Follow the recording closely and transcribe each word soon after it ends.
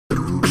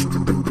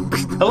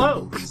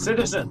Hello,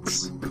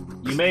 citizens.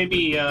 You may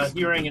be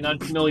hearing an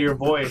unfamiliar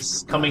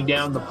voice coming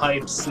down the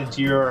pipes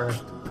into your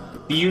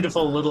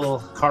beautiful little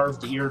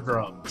carved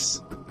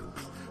eardrums.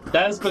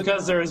 That is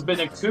because there has been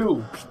a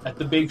coup at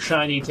the Big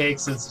Shiny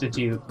Takes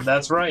Institute.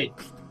 That's right.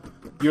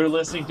 You're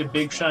listening to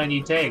Big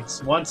Shiny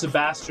Takes, once a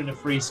bastion of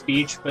free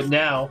speech, but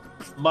now,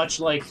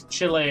 much like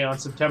Chile on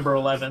September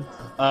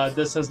 11th,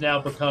 this has now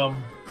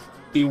become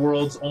the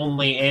world's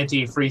only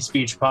anti-free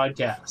speech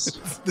podcast.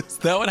 Is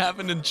that what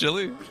happened in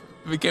Chile?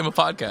 It became a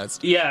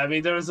podcast. Yeah, I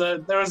mean there was a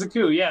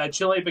coup. Yeah,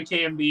 Chile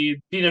became the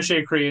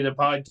Pinochet created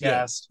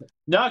podcast. Yeah.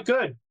 Not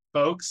good,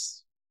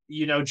 folks.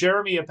 You know,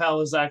 Jeremy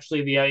Appel is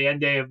actually the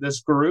Allende of this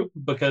group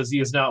because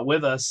he is not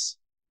with us.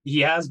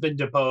 He has been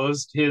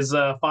deposed. His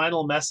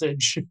final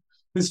message to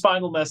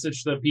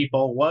the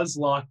people was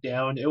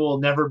lockdown. It will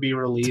never be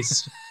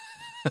released.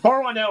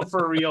 Pour one out for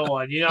a real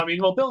one. You know, I mean,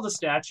 we'll build a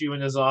statue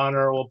in his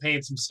honor. We'll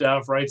paint some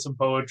stuff, write some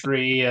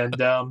poetry, and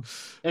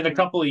in a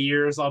couple of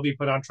years, I'll be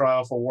put on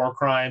trial for war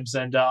crimes,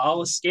 and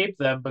I'll escape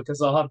them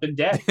because I'll have been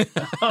dead.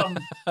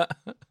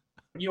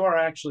 You are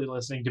actually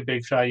listening to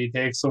Big Shiny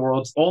Takes, the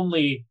world's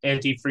only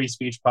anti-free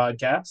speech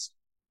podcast.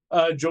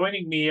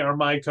 Joining me are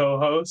my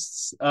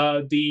co-hosts,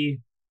 the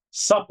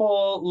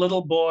supple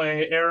little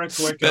boy Eric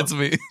Wickham. That's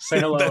me.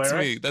 Say hello, That's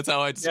Eric. me. That's how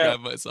I describe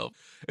myself.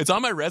 It's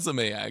on my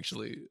resume,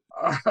 actually.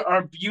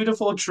 Our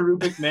beautiful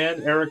cherubic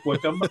man Eric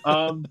Wickham,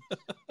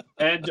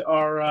 and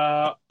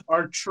our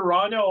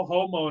Toronto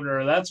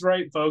homeowner. That's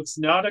right, folks.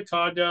 Not a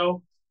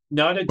condo,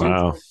 not a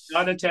duplex,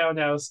 not a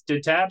townhouse.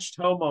 Detached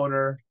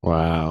homeowner.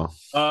 Wow.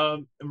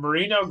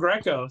 Marino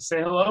Greco.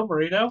 Say hello,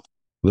 Marino.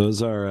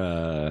 Those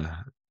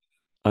are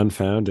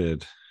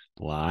unfounded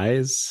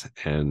lies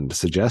and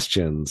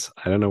suggestions.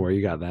 I don't know where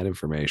you got that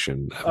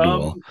information,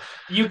 Abdul.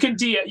 You can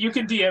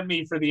DM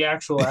me for the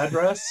actual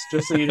address,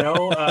 just so you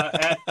know,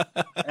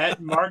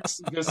 at Marks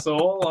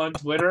Gasol on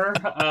Twitter.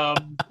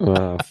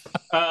 Mr.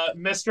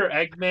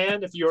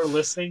 Eggman, if you're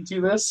listening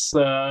to this,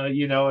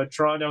 a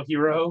Toronto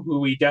hero who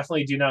we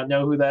definitely do not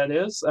know who that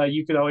is,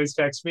 you can always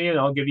text me and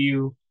I'll give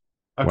you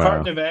a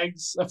carton of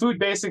eggs, a Food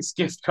Basics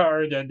gift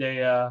card, and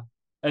an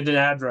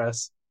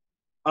address.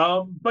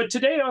 But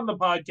today on the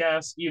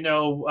podcast,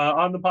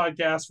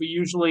 we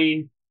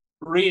usually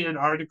read an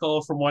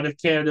article from one of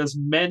Canada's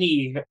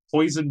many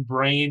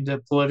poison-brained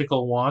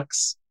political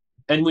wonks.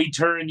 And we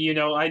turn,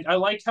 I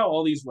like how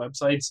all these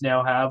websites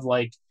now have,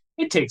 like,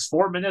 it takes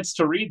 4 minutes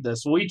to read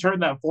this. Well, we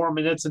turn that 4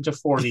 minutes into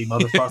 40,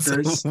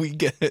 motherfuckers. We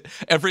get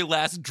every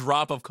last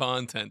drop of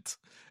content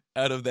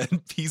out of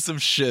that piece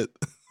of shit.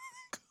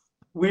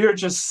 We are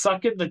just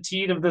sucking the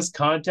teat of this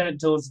content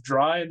until it's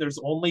dry and there's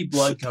only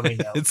blood coming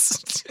out.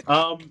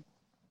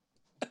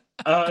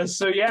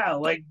 So yeah,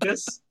 like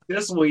this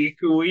week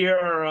we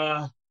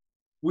are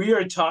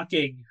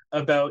talking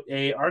about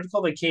a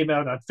article that came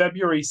out on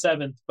February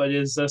 7th, but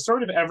is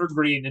sort of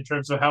evergreen in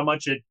terms of how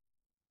much it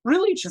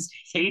really just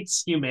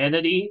hates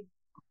humanity.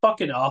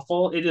 Fucking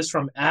awful. It is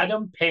from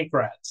Adam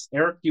Pankratz.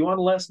 Eric, do you want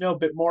to let us know a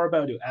bit more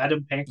about who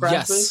Adam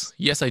Pankratz is?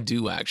 Yes, I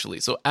do actually.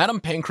 So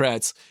Adam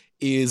Pankratz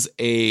is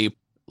a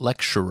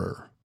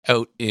lecturer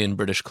out in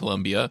British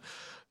Columbia.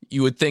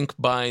 You would think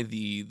by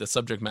the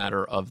subject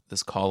matter of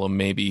this column,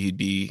 maybe he'd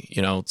be,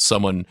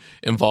 someone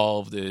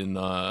involved in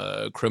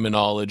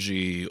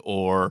criminology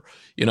or,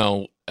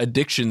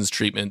 addictions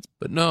treatment.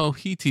 But no,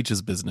 he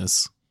teaches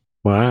business.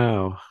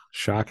 Wow.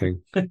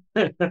 Shocking.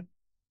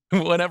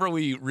 Whenever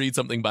we read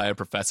something by a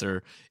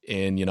professor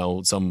in,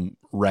 some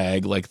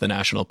rag like the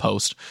National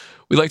Post,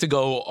 we like to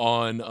go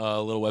on a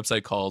little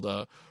website called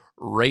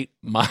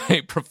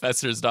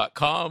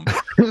ratemyprofessors.com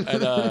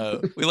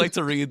and we like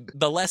to read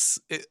the less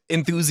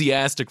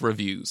enthusiastic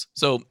reviews.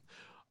 So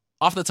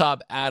off the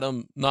top,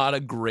 Adam, not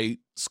a great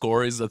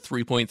score. He's a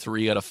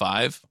 3.3 out of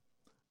 5.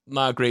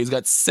 Not great. He's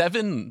got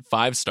 7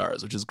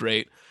 5-stars, which is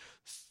great.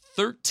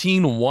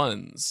 13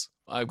 ones.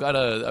 I've got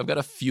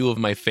a few of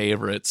my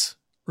favorite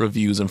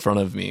reviews in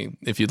front of me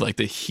if you'd like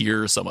to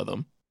hear some of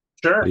them.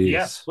 Sure. Please.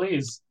 Yes,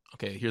 please.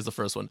 Okay, here's the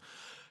first one.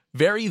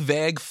 Very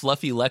vague,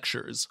 fluffy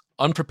lectures.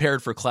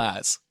 Unprepared for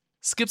class.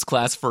 Skips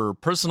class for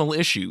personal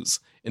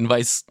issues.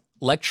 Invites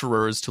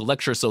lecturers to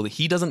lecture so that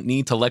he doesn't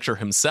need to lecture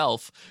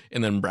himself.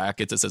 And then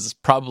brackets, it says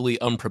probably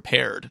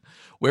unprepared.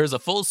 Wears a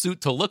full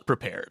suit to look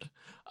prepared.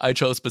 I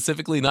chose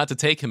specifically not to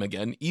take him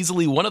again.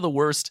 Easily one of the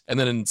worst, and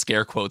then in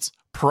scare quotes,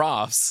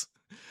 profs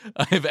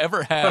I've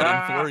ever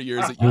had in 4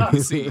 years at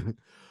UBC.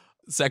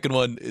 Second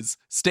one is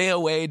stay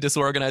away,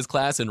 disorganized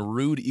class, and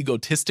rude,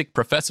 egotistic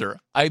professor.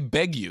 I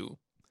beg you,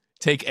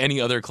 take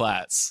any other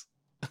class.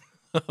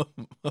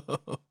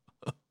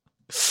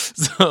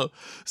 So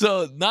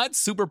not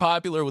super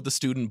popular with the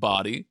student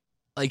body.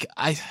 Like,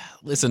 I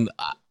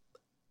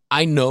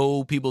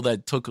know people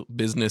that took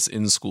business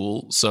in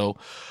school, so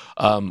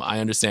I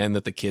understand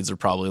that the kids are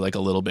probably like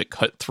a little bit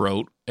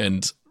cutthroat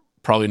and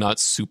probably not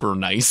super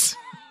nice,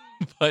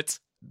 but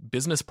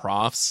business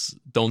profs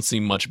don't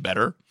seem much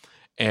better.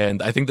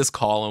 And I think this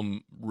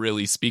column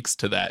really speaks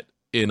to that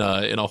in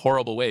a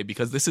horrible way,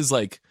 because this is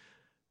like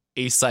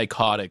a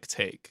psychotic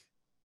take.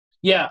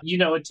 Yeah,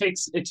 it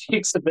takes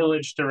a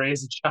village to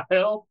raise a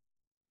child.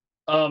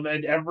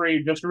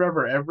 And just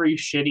remember, every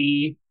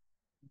shitty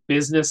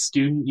business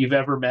student you've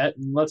ever met,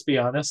 and let's be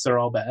honest, they're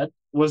all bad,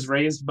 was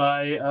raised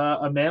by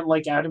a man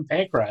like Adam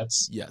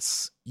Pankratz.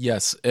 Yes.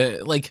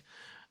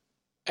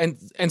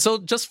 And so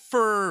just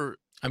for,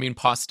 I mean,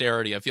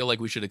 posterity, I feel like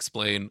we should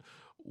explain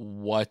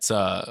what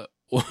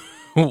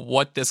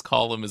what this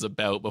column is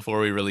about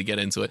before we really get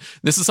into it.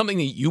 This is something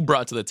that you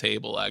brought to the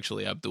table,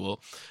 actually,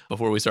 Abdul.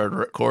 Before we started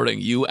recording,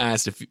 you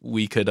asked if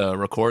we could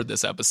record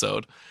this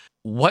episode.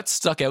 What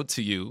stuck out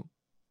to you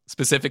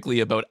specifically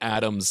about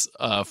Adam's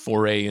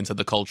foray into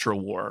the culture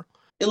war?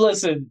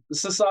 Listen,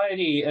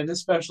 society, and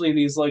especially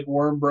these like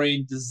worm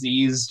brain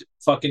diseased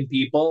fucking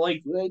people,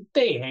 like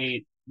they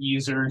hate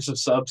users of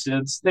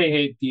substance. They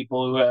hate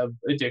people who have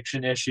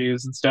addiction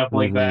issues and stuff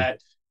like Mm-hmm.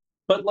 that.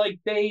 But like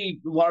they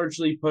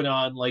largely put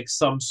on like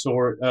some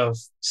sort of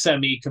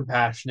semi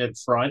compassionate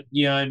front,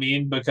 you know what I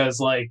mean? Because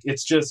like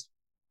it's just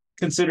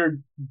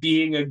considered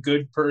being a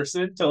good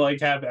person to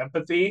like have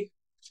empathy.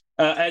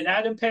 And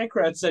Adam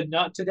Pankratz said,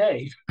 "Not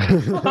today."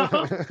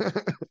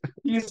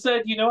 He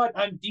said, "You know what?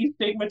 I'm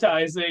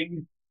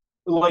destigmatizing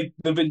like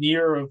the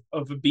veneer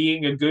of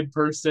being a good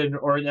person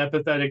or an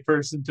empathetic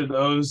person to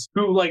those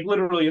who like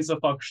literally as a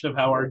function of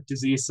how our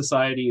diseased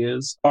society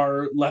is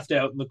are left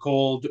out in the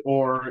cold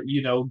or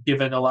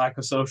given a lack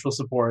of social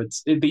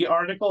supports." The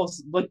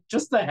articles, like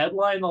just the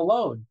headline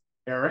alone,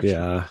 Eric.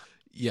 Yeah.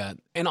 Yeah.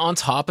 And on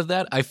top of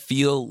that, I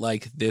feel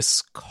like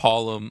this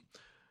column,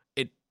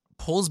 it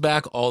pulls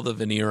back all the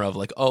veneer of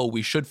like, oh,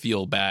 we should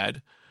feel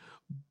bad,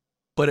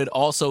 but it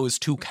also is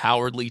too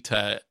cowardly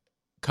to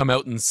come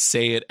out and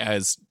say it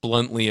as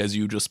bluntly as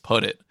you just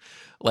put it.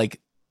 Like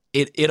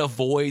it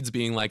avoids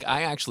being like,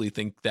 I actually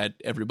think that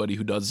everybody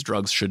who does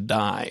drugs should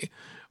die,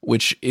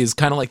 which is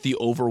kind of like the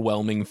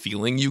overwhelming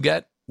feeling you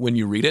get when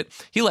you read it.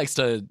 He likes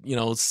to,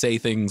 say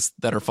things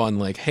that are fun,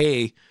 like,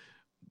 hey,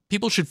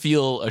 people should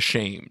feel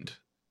ashamed.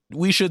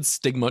 We should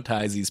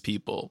stigmatize these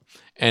people.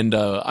 And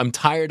I'm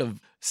tired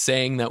of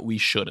saying that we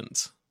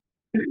shouldn't.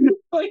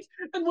 Like,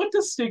 and what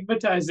does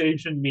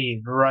stigmatization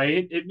mean,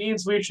 right? It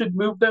means we should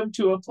move them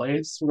to a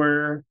place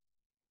where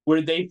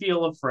they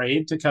feel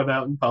afraid to come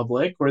out in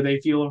public, where they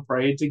feel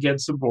afraid to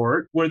get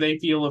support, where they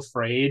feel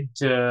afraid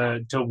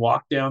to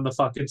walk down the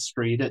fucking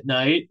street at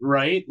night,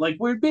 right? Like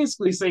we're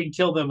basically saying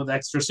kill them with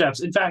extra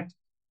steps. In fact,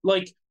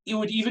 like it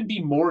would even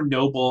be more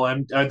noble.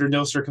 I'm under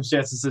no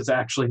circumstances it's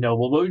actually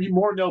noble, but it would be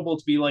more noble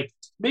to be like,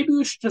 maybe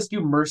we should just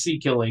do mercy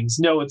killings.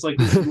 No, it's like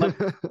we should let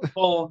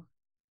people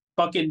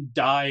fucking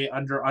die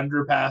under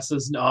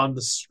underpasses and on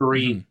the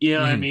street. You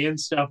know what I mean?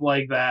 Stuff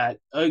like that.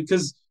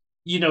 Because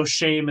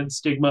shame and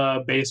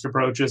stigma based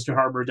approaches to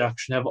harm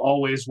reduction have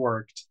always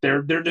worked.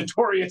 They're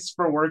notorious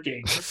for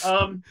working.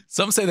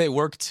 Some say they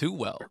work too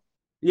well.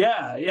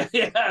 Yeah.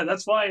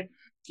 That's why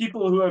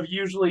people who have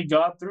usually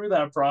got through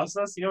that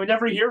process, we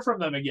never hear from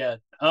them again.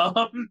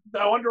 I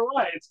wonder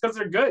why. It's because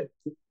they're good.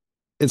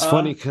 It's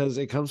funny because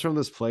it comes from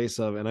this place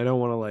of, and I don't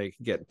want to like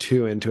get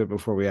too into it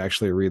before we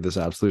actually read this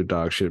absolute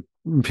dog shit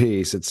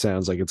piece. It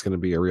sounds like it's going to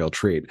be a real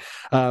treat.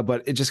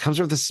 But it just comes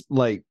from this,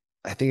 like,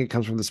 I think it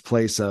comes from this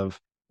place of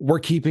we're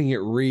keeping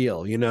it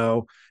real,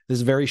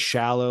 this very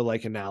shallow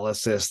like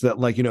analysis that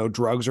like,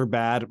 drugs are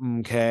bad.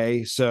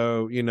 Okay.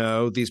 So,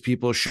 these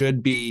people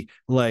should be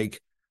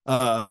like,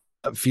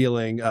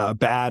 feeling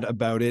bad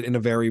about it in a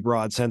very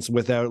broad sense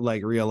without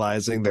like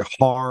realizing the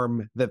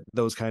harm that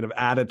those kind of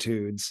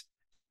attitudes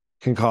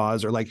can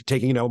cause, or like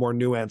taking a more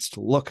nuanced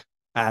look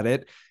at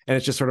it. And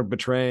it's just sort of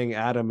betraying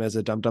Adam as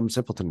a dumb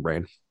simpleton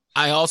brain.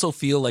 I also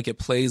feel like it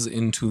plays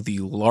into the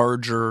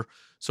larger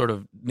sort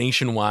of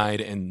nationwide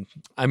and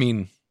I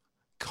mean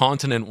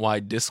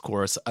continent-wide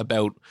discourse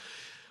about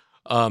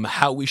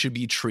how we should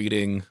be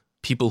treating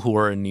people who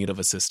are in need of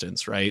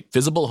assistance, right?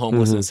 Visible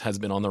homelessness has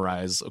been on the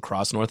rise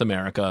across North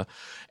America.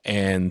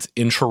 And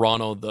in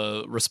Toronto,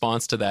 the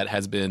response to that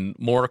has been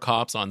more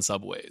cops on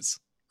subways,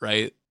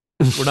 right?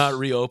 We're not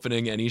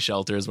reopening any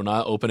shelters. We're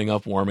not opening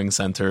up warming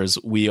centers.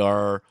 We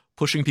are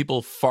pushing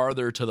people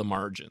farther to the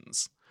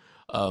margins.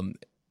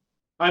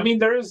 I mean,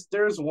 there's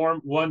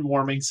one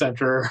warming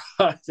center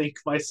I think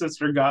my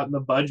sister got in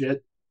the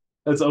budget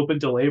that's open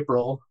till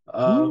April.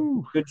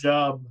 Good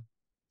job,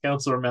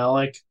 Councillor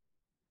Malik.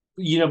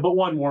 But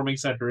one warming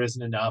center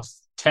isn't enough.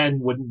 10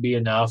 wouldn't be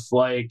enough.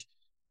 Like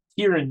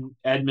here in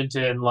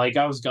Edmonton, like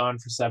I was gone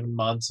for 7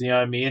 months. You know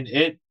what I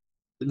mean?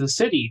 The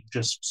city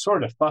just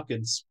sort of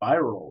fucking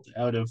spiraled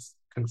out of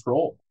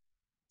control.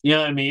 You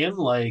know what I mean?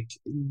 Like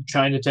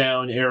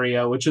Chinatown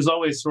area, which has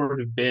always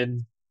sort of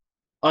been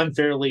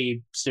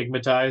unfairly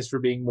stigmatized for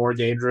being more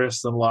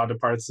dangerous than a lot of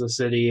parts of the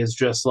city, is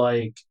just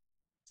like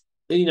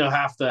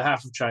half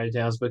of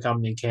Chinatown's become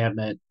an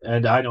encampment,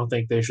 and I don't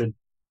think they should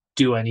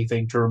do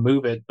anything to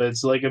remove it. But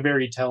it's like a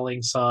very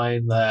telling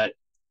sign that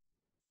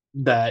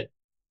the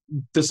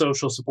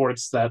social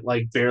supports that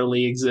like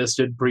barely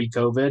existed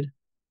pre-COVID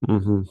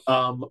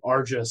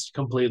are just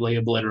completely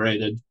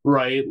obliterated,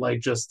 right? Like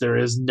just there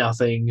is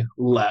nothing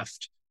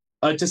left.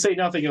 To say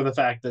nothing of the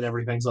fact that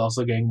everything's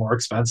also getting more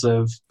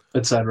expensive,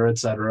 et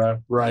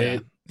cetera,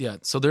 right? Yeah.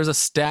 So there's a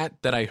stat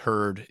that I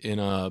heard in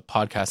a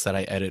podcast that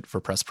I edit for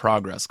Press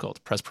Progress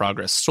called Press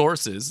Progress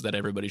Sources that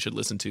everybody should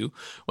listen to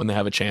when they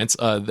have a chance.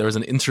 There was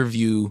an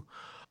interview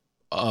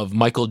of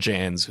Michael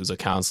Jans, who's a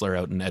counselor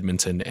out in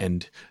Edmonton,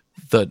 and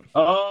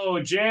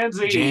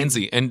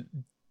Jansy. And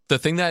the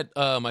thing that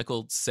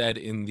Michael said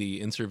in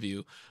the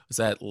interview was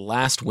that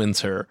last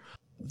winter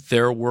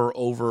there were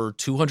over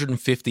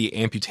 250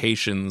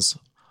 amputations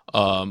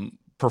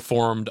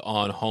performed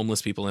on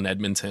homeless people in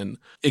Edmonton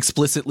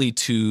explicitly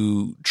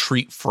to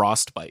treat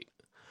frostbite.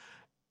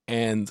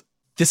 And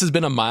this has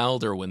been a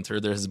milder winter.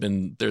 There's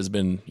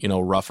been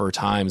rougher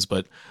times,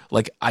 but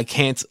like I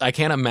can't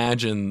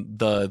imagine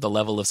the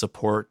level of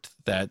support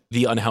that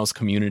the unhoused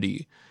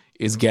community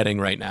is getting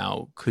right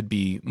now could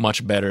be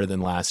much better than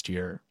last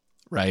year,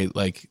 right?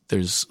 Like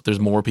there's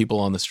more people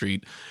on the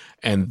street,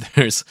 and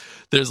there's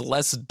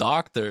less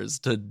doctors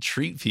to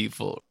treat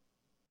people.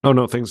 Oh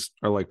no, things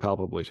are like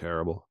palpably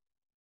terrible.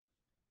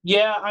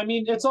 Yeah, I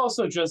mean, it's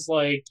also just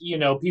like,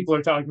 people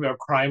are talking about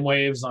crime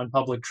waves on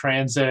public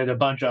transit, a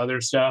bunch of other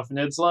stuff. And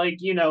it's like,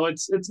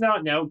 it's not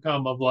an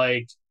outcome of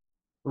like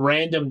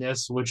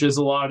randomness, which is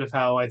a lot of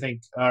how I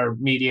think our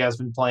media has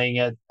been playing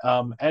it.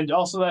 And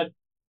also that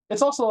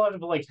it's also a lot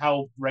of like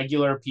how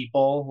regular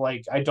people,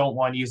 like, I don't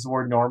want to use the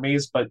word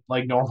normies, but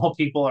like normal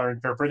people are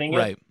interpreting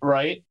it,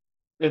 right?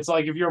 It's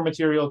like if your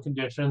material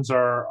conditions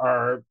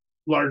are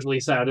largely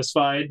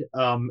satisfied,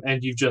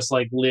 and you've just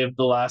like lived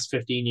the last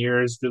 15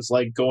 years just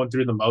like going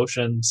through the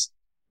motions,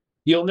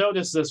 you'll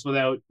notice this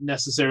without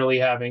necessarily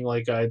having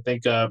like I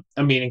think a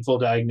meaningful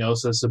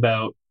diagnosis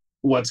about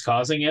what's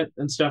causing it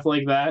and stuff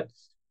like that.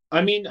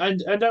 I mean,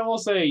 and I will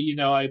say,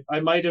 I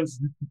might have,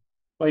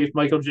 like, if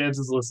Michael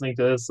Jansen's listening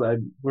to this,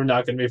 we're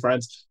not going to be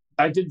friends.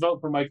 I did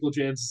vote for Michael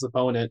Jansen's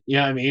opponent,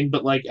 I mean,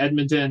 but like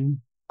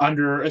Edmonton,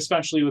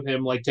 especially with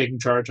him like taking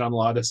charge on a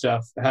lot of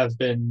stuff, has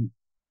been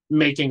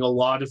making a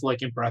lot of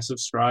like impressive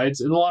strides.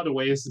 In a lot of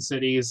ways, the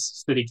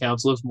city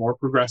council is more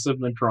progressive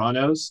than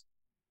Toronto's,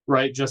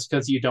 right? Just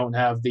because you don't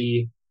have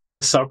the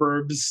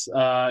suburbs,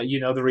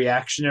 the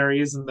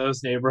reactionaries in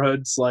those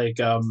neighborhoods, like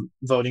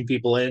voting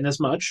people in as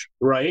much,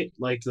 right?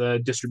 Like the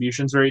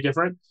distribution's very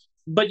different.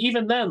 But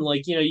even then,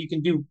 like, you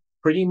can do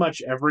pretty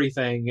much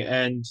everything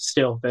and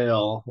still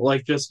fail.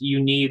 Like, just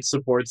you need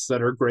supports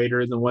that are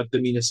greater than what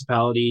the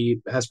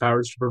municipality has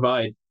powers to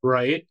provide,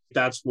 right?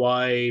 That's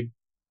why,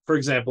 for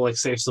example, like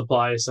safe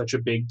supply is such a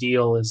big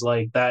deal, is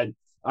like that.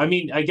 I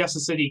mean, I guess the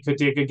city could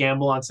take a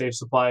gamble on safe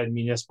supply at a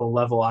municipal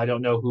level. I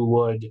don't know who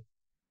would,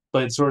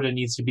 but it sort of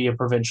needs to be a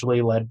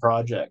provincially led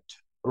project,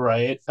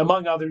 right?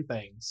 Among other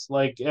things,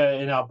 like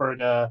in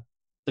Alberta,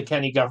 the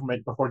Kenney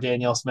government, before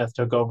Danielle Smith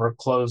took over,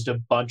 closed a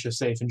bunch of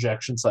safe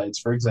injection sites,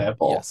 for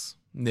example. Yes.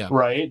 Yeah.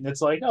 Right. And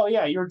it's like, oh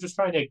yeah, you were just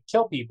trying to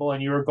kill people,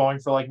 and you were going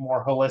for like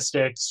more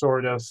holistic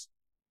sort of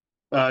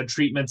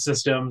treatment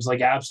systems,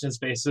 like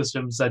abstinence-based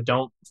systems that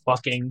don't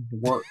fucking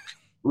work,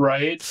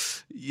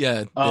 right?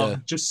 Yeah,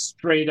 just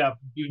straight up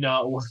do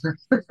not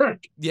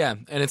work. Yeah,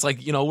 and it's like,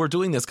 we're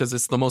doing this because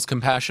it's the most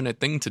compassionate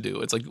thing to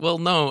do. It's like, well,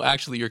 no,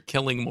 actually, you're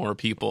killing more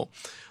people.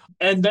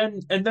 And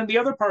then the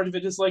other part of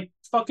it is like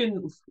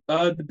fucking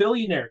the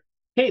billionaire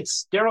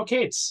Daryl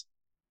Cates,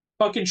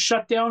 fucking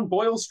shut down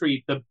Boyle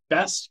Street, the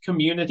best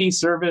community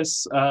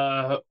service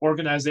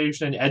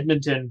organization in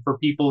Edmonton for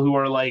people who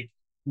are like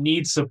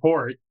need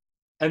support.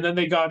 And then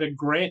they got a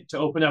grant to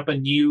open up a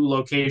new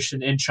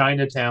location in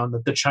Chinatown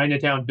that the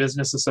Chinatown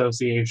Business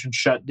Association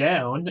shut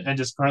down and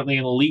is currently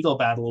in a legal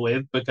battle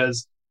with,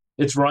 because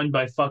it's run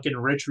by fucking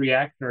rich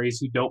reactionaries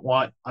who don't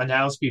want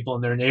unhoused people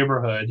in their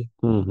neighborhood.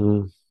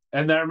 Mm-hmm.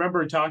 And I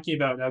remember talking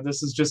about, now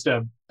this is just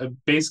a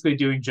basically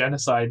doing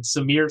genocide,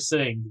 Samir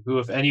Singh, who,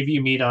 if any of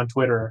you meet on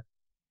Twitter,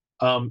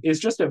 is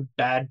just a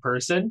bad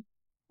person,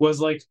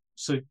 was like,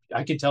 so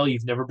I can tell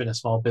you've never been a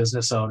small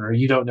business owner.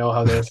 You don't know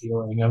how they're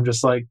feeling. I'm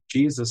just like,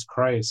 Jesus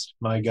Christ,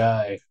 my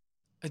guy.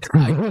 I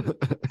do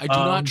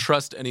not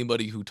trust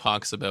anybody who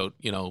talks about,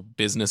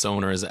 business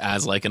owners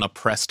as like an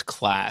oppressed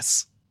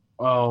class.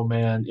 Oh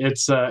man,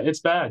 it's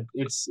bad.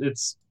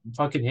 It's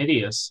fucking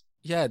hideous.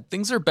 Yeah,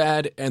 things are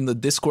bad, and the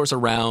discourse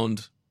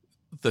around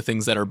the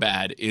things that are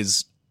bad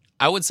is,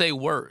 I would say,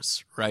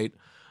 worse, right?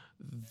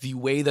 The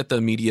way that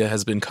the media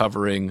has been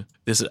covering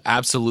this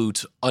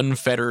absolute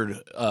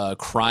unfettered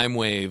crime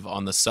wave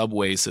on the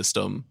subway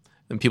system,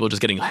 and people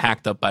just getting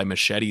hacked up by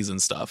machetes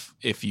and stuff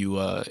if you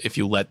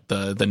let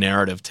the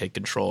narrative take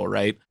control,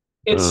 right?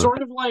 It's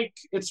sort of like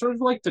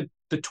the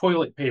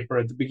toilet paper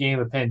at the beginning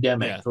of the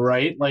pandemic,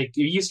 right? Like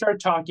you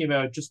start talking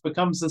about it, just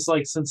becomes this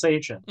like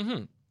sensation.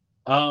 Mm-hmm.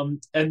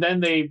 And then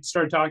they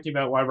start talking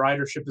about why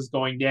ridership is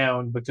going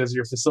down because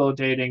you're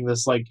facilitating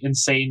this like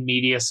insane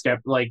media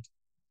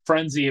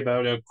frenzy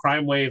about a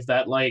crime wave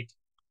that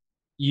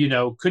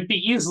could be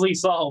easily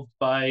solved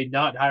by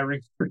not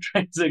hiring for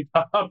transit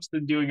cops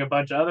and doing a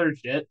bunch of other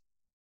shit.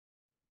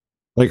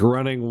 Like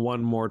running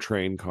one more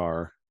train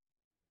car.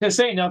 To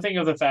say nothing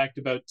of the fact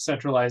about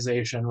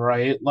centralization,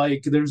 right?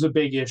 Like, there's a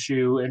big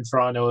issue in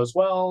Toronto as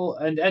well,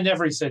 and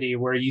every city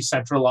where you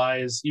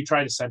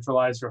try to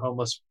centralize your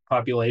homeless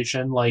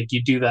population. Like,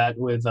 you do that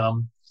with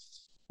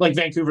like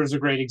Vancouver's a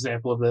great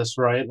example of this,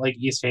 right? Like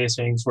East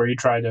Hastings, where you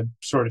try to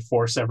sort of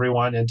force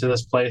everyone into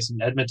this place.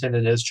 In Edmonton,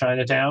 it is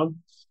Chinatown,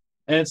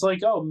 and it's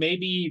like, oh,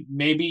 maybe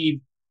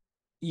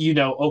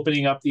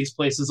opening up these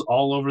places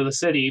all over the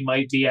city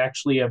might be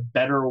actually a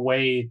better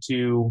way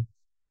to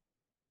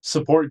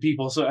support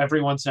people, so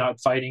everyone's not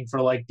fighting for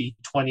like the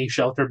 20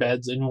 shelter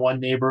beds in one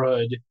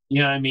neighborhood,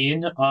 you know what I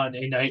mean, on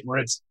a night where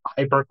it's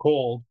hyper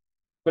cold,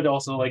 but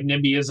also like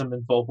NIMBYism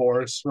in full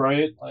force,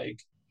 right?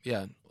 Like,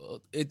 yeah,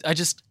 I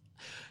just,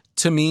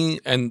 to me,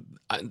 and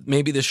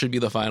maybe this should be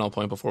the final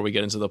point before we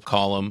get into the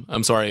column.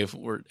 I'm sorry if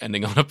we're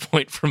ending on a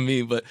point from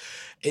me, but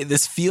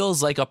this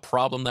feels like a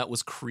problem that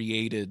was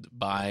created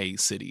by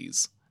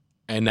cities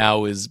and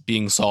now is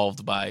being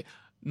solved by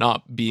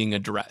not being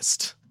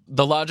addressed.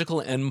 The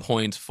logical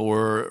endpoint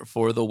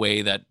for the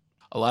way that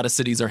a lot of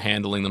cities are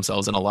handling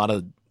themselves, and a lot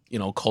of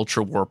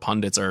culture war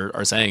pundits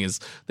are saying, is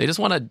they just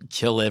want to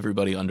kill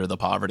everybody under the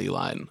poverty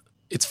line.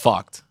 It's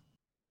fucked.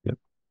 Yep.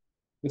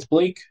 It's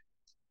bleak.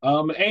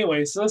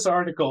 Anyway, so this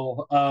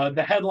article,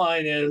 the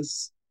headline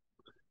is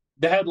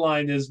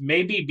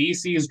maybe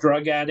BC's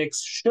drug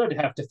addicts should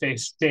have to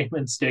face shame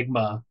and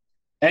stigma.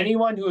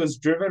 Anyone who has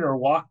driven or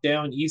walked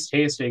down East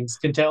Hastings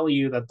can tell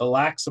you that the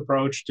lax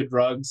approach to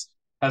drugs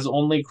has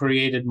only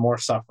created more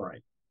suffering.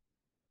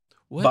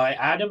 What? By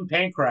Adam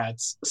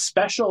Pankratz,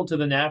 special to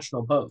the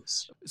National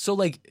Post. So,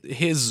 like,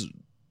 his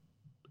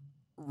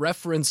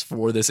reference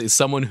for this is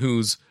someone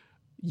who's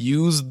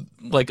used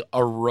like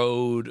a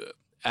road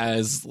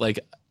as like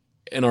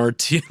an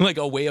like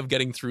a way of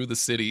getting through the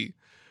city,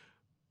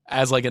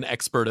 as like an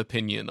expert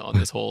opinion on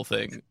this whole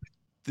thing.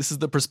 This is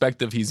the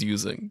perspective he's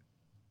using.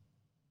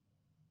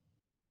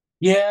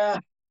 Yeah,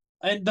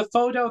 and the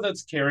photo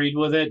that's carried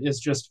with it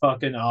is just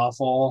fucking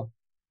awful.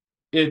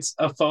 It's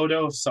a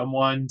photo of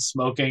someone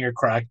smoking a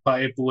crack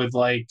pipe with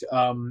like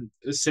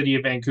City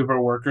of Vancouver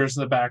workers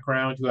in the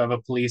background who have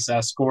a police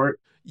escort.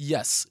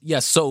 Yes.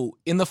 So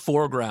in the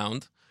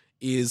foreground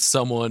is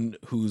someone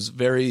who's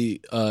very,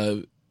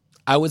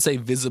 I would say,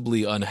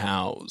 visibly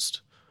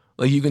unhoused.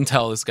 Like, you can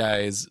tell this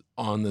guy is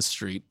on the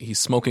street. He's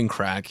smoking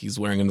crack. He's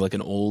wearing like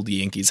an old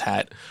Yankees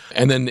hat.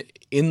 And then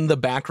in the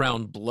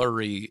background,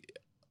 blurry,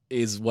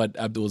 is what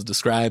Abdul was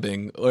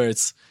describing, or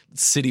it's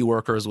city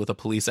workers with a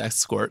police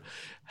escort.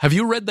 Have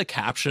you read the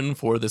caption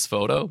for this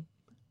photo?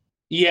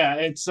 Yeah,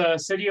 it's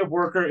City of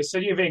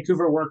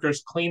Vancouver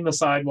workers clean the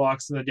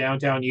sidewalks in the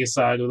downtown east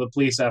side with a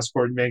police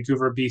escort in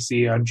Vancouver,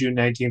 BC on June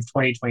 19th,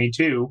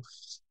 2022.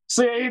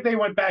 So they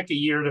went back a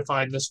year to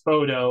find this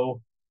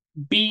photo.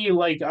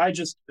 Like, I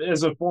just,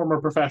 as a former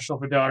professional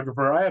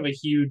photographer, I have a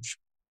huge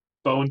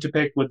bone to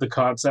pick with the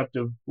concept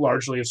of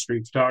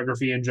street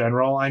photography in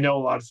general. I know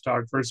a lot of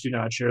photographers do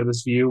not share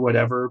this view,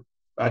 whatever.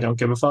 I don't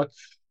give a fuck.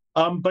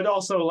 But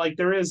also, like,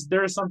 there is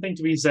something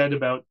to be said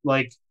about,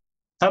 like,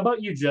 how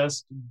about you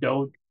just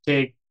don't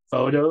take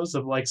photos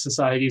of like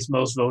society's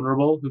most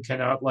vulnerable who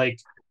cannot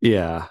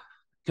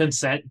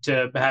consent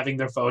to having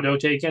their photo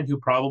taken, who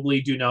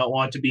probably do not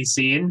want to be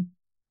seen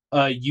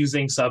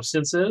using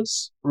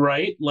substances,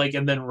 right? Like,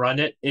 and then run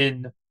it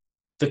in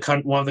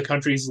one of the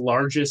country's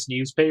largest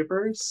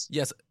newspapers.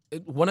 Yes,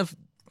 one of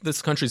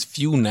this country's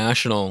few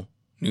national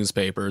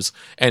newspapers,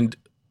 and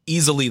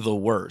easily the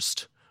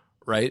worst,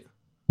 right?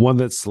 One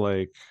that's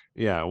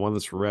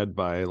read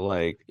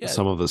by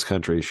some of this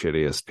country's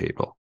shittiest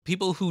people.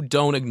 People who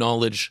don't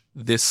acknowledge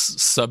this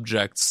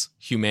subject's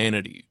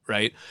humanity,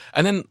 right?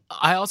 And then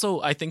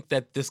I think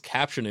that this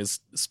caption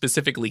is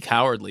specifically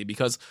cowardly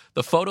because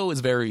the photo is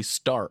very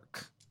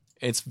stark.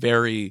 It's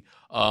very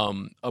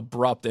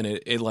abrupt, and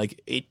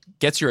it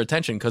gets your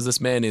attention because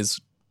this man is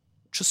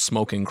just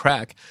smoking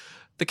crack.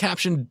 The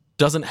caption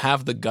doesn't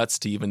have the guts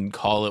to even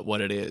call it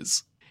what it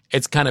is.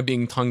 It's kind of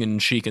being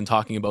tongue-in-cheek and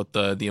talking about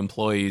the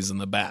employees in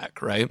the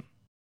back, right?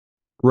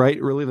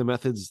 Right. Really, the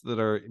methods that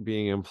are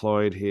being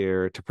employed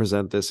here to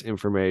present this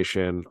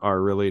information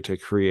are really to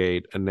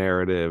create a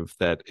narrative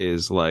that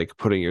is like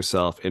putting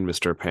yourself in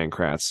Mr.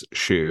 Pankratz's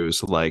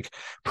shoes, like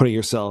putting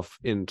yourself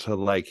into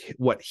like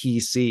what he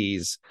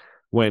sees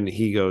when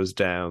he goes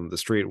down the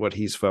street, what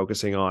he's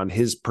focusing on,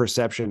 his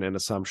perception and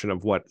assumption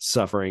of what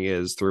suffering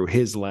is through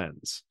his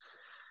lens,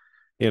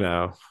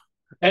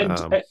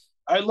 And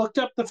I looked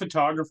up the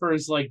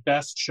photographer's like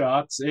best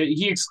shots.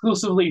 He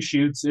exclusively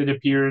shoots, it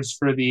appears,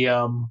 for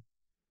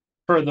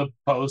the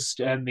Post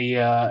and the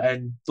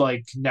and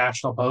like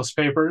National Post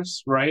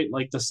papers, right?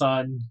 Like the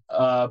Sun,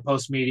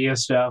 Post Media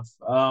stuff.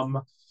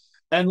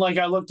 And like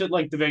I looked at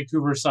like the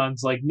Vancouver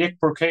Sun's like Nick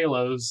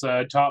Porcalo's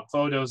top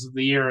photos of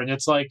the year, and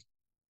it's like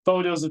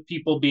photos of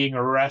people being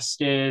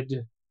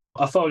arrested,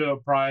 a photo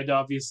of Pride,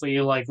 obviously,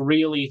 like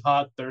really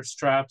hot thirst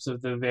traps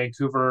of the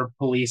Vancouver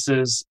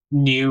police's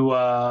new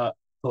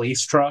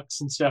police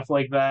trucks and stuff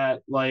like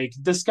that. Like,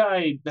 this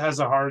guy has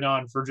a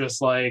hard-on for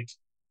just like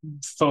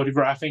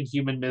photographing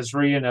human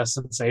misery in a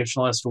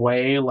sensationalist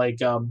way. Like,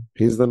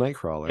 he's the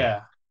Nightcrawler.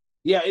 Yeah.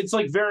 Yeah, it's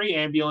like very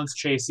ambulance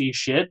chasey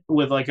shit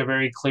with like a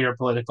very clear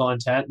political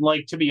intent.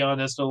 Like, to be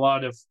honest, a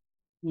lot of,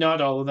 not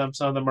all of them,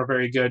 some of them are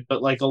very good,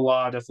 but like a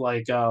lot of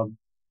like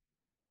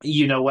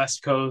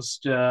West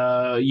Coast,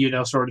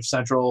 sort of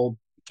central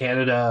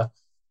Canada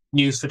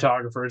news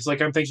photographers.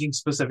 Like, I'm thinking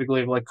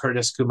specifically of like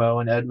Curtis Kumo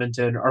and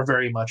Edmonton are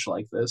very much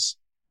like this,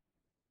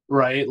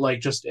 right?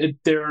 Like, just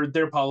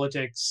their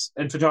politics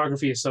and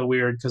photography is so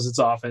weird because it's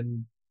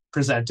often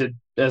presented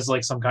as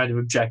like some kind of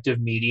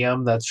objective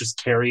medium that's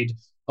just carried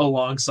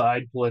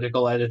alongside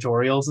political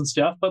editorials and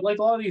stuff. But like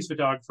a lot of these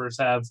photographers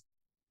have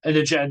an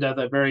agenda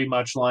that very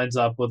much lines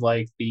up with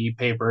like the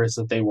papers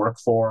that they work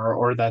for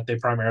or that they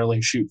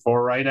primarily shoot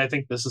for, right? I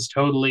think this is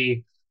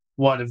totally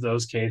one of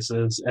those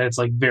cases, and it's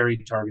like very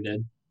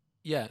targeted.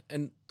 Yeah,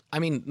 and I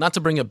mean, not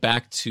to bring it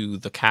back to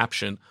the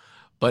caption,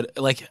 but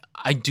like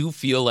I do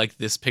feel like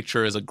this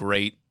picture is a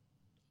great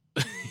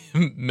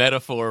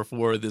metaphor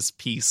for this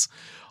piece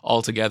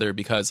altogether,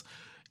 because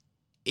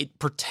it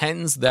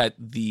pretends that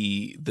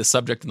the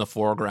subject in the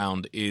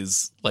foreground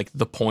is like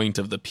the point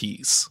of the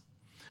piece.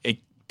 It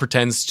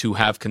pretends to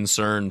have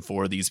concern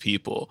for these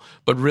people,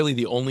 but really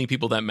the only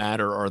people that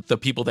matter are the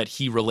people that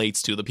he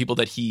relates to, the people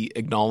that he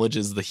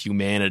acknowledges the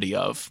humanity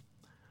of.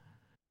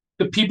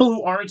 The people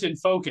who aren't in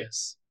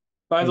focus,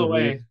 by the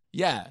way.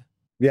 Yeah.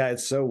 Yeah,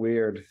 it's so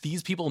weird.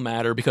 These people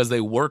matter because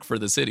they work for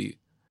the city.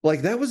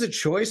 Like, that was a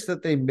choice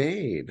that they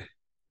made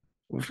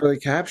for the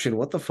caption.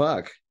 What the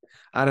fuck?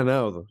 I don't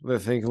know. They're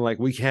thinking like,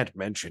 we can't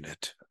mention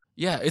it.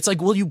 Yeah, it's like,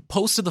 well, you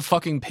posted the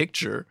fucking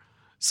picture.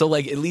 So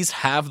like at least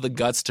have the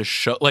guts to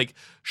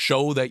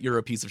show that you're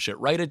a piece of shit.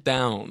 Write it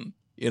down,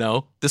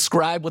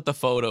 describe what the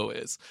photo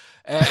is.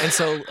 And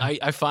so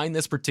I find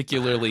this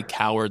particularly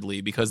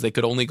cowardly because they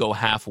could only go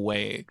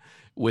halfway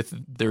with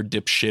their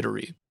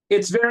dipshittery.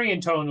 It's very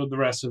in tone with the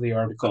rest of the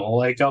article.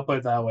 Like, I'll put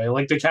it that way.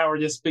 Like, the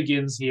cowardice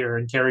begins here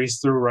and carries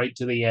through right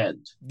to the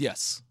end.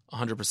 Yes,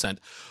 100%.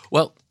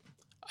 Well,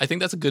 I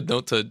think that's a good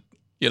note to,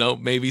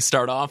 maybe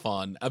start off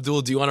on.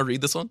 Abdul, do you want to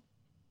read this one?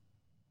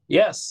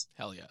 Yes.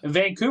 Hell yeah.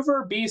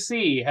 Vancouver,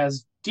 BC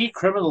has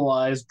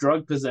decriminalized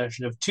drug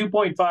possession of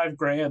 2.5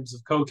 grams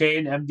of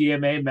cocaine,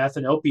 MDMA, meth,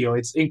 and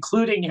opioids,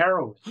 including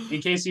heroin,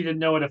 in case you didn't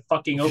know what a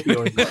fucking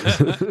opioid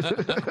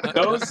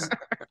was.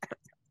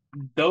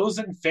 Those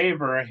in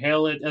favor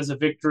hail it as a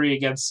victory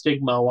against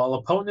stigma, while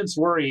opponents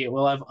worry it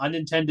will have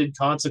unintended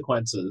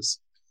consequences.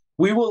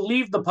 We will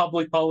leave the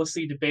public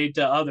policy debate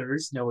to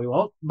others. No, we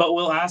won't. But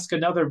we'll ask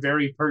another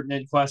very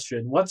pertinent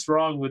question. What's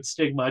wrong with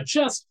stigma?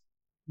 Just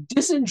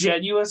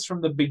disingenuous from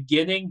the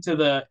beginning to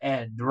the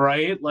end,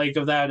 right? Like,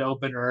 of that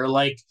opener.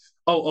 Like,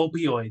 oh,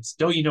 opioids.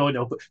 Don't you know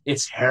what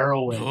it's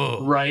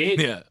heroin, right?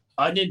 Yeah.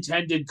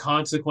 Unintended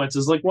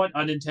consequences. Like, what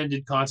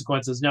unintended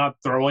consequences? Not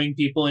throwing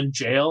people in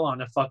jail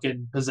on a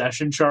fucking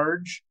possession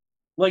charge?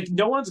 Like,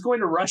 no one's going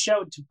to rush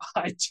out to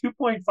buy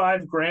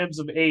 2.5 grams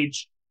of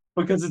H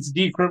because it's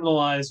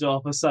decriminalized all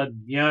of a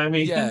sudden. You know what I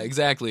mean? Yeah,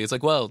 exactly. It's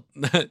like, well,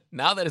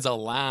 now that it's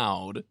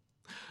allowed,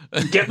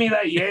 get me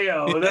that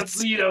yayo.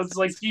 That's, it's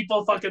like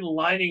people fucking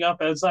lining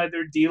up outside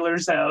their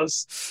dealer's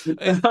house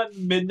on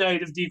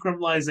midnight of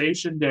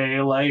decriminalization day.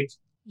 Like,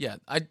 yeah,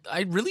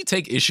 I really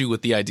take issue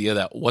with the idea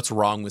that what's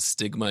wrong with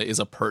stigma is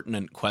a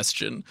pertinent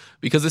question,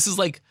 because this is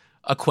like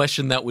a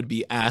question that would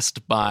be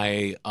asked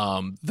by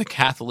the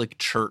Catholic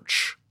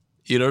Church.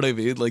 You know what I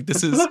mean? Like,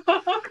 this is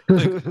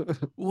like,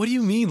 what do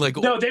you mean? Like,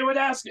 no, they would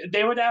ask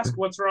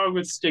what's wrong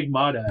with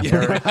stigmata.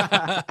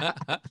 Yeah.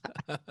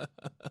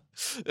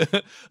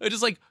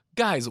 Just like,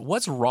 guys,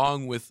 what's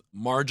wrong with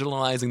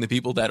marginalizing the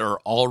people that are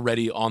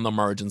already on the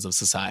margins of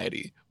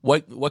society?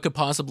 What could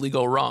possibly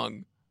go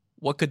wrong?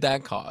 What could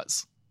that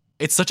cause?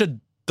 It's such a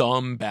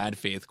dumb, bad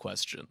faith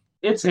question.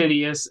 It's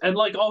hideous. And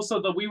like,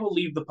 also, we will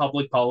leave the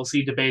public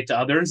policy debate to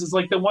others is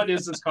like, then what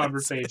is this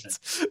conversation?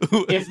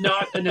 If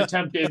not an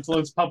attempt to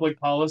influence public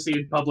policy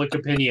and public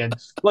opinion.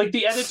 Like,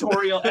 the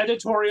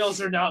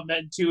editorials are not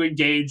meant to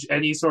engage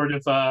any sort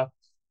of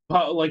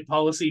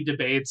policy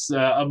debates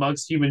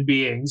amongst human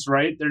beings,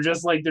 right? They're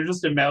just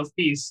a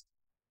mouthpiece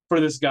for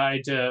this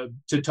guy to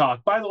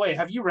talk. By the way,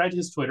 have you read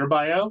his Twitter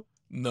bio?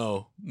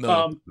 No.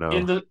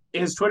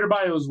 His Twitter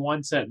bio is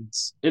one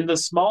sentence. In the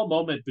small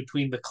moment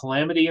between the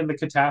calamity and the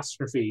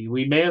catastrophe,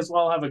 we may as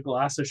well have a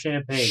glass of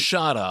champagne.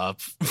 Shut up.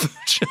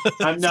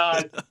 I'm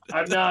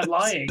not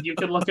lying. You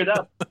can look it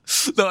up.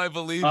 No, I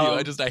believe you.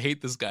 I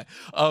hate this guy.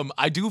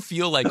 I do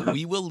feel like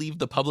we will leave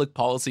the public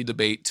policy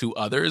debate to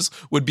others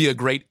would be a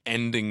great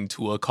ending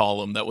to a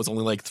column that was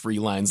only like 3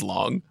 lines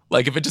long.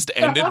 Like, if it just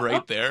ended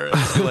right there,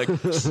 it'd be like,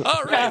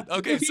 all right,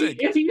 okay,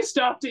 if you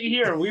stopped it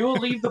here, we will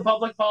leave the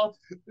public policy.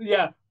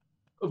 Yeah.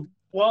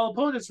 While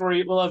opponents worry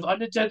it will have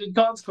unintended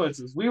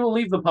consequences, we will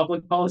leave the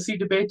public policy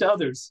debate to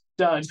others.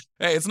 Done.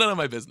 Hey, it's none of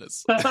my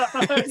business.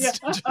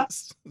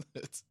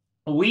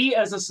 We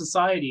as a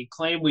society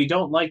claim we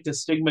don't like to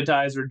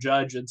stigmatize or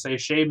judge and say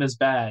shame is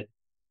bad.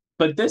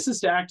 But this is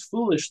to act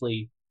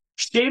foolishly.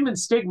 Shame and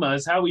stigma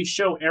is how we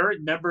show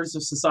errant members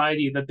of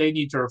society that they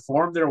need to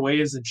reform their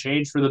ways and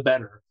change for the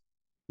better.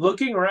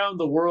 looking around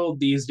the world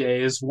these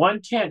days, one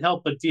can't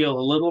help but feel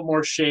a little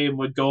more shame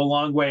would go a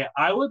long way.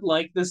 I would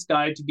like this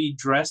guy to be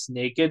dressed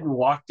naked and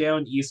walk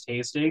down East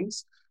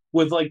Hastings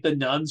with like the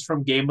nuns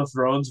from Game of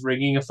Thrones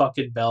ringing a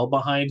fucking bell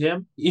behind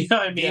him. You know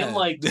what I mean? Yeah.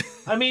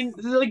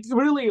 Like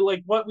really,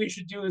 like what we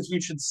should do is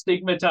we should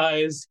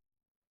stigmatize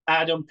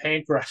Adam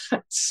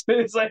Pancratz.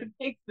 Is I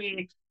think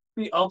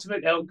the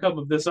ultimate outcome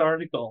of this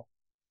article.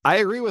 I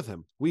agree with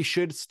him. We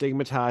should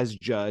stigmatize,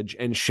 judge,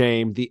 and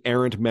shame the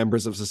errant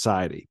members of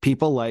society.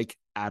 People like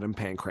Adam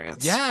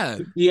Pancratz. Yeah.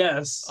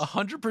 Yes.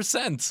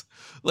 100%.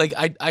 Like,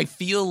 I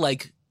feel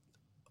like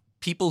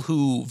people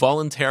who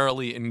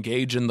voluntarily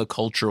engage in the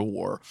culture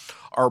war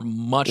are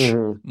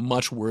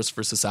much worse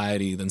for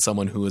society than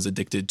someone who is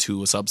addicted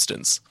to a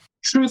substance.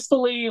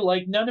 Truthfully,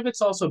 like, none of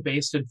it's also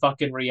based in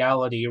fucking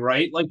reality,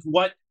 right? Like,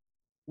 what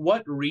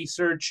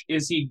research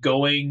is he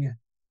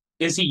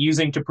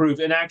using to prove?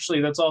 And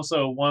actually, that's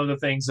also one of the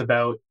things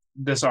about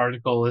this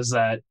article is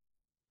that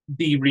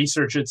the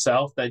research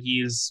itself that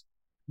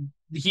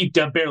he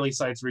barely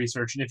cites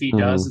research, and if he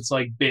does, it's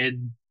like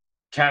been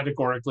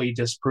categorically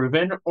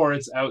disproven, or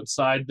it's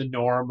outside the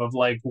norm of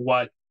like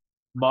what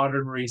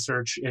modern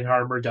research in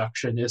harm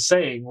reduction is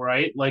saying,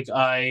 right? Like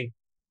I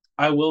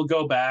will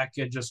go back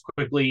and just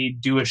quickly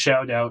do a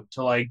shout out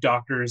to like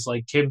doctors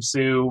like Kim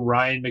Sue,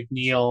 Ryan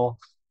McNeil,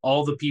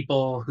 all the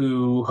people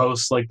who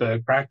host like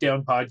the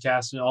Crackdown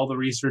podcast, and all the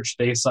research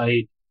they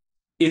cite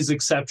is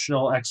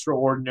exceptional,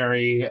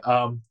 extraordinary.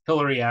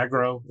 Hillary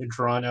Agro in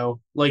Toronto.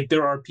 Like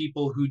there are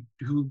people who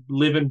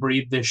live and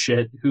breathe this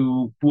shit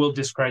who will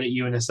discredit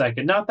you in a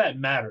second. Not that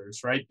matters,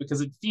 right?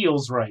 Because it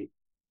feels right.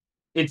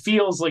 It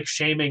feels like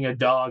shaming a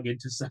dog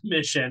into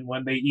submission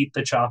when they eat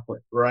the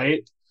chocolate,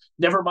 right?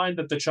 Never mind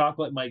that the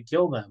chocolate might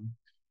kill them.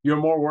 You're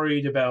more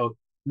worried about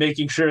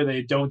making sure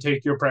they don't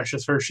take your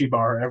precious Hershey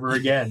bar ever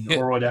again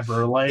or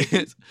whatever. Like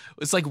it's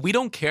like, we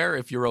don't care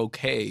if you're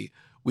okay.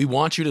 We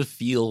want you to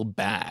feel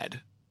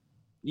bad.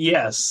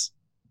 Yes.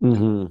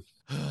 Like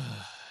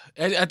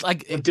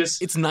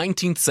it's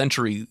 19th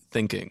century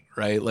thinking,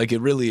 right? Like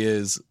it really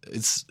is.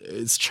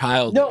 It's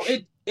childish. No,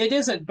 it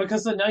isn't,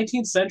 because the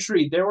 19th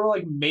century they were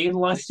like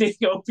mainlining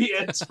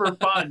opiates for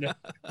fun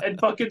and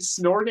fucking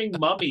snorting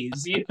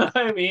mummies. You know what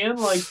I mean?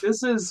 Like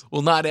this is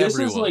not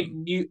everyone. This is like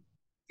new.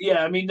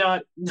 Yeah, I mean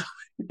not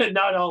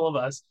all of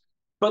us,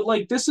 but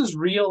like this is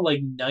real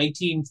like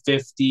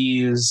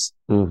 1950s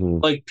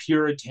like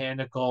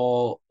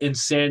puritanical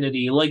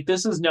insanity. Like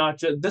this is not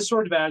just, this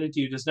sort of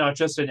attitude is not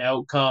just an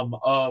outcome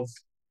of,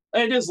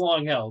 it is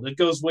long held, it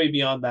goes way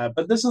beyond that,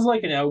 but this is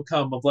like an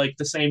outcome of like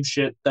the same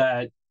shit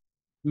that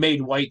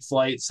made white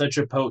flight such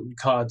a potent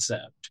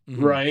concept,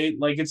 right?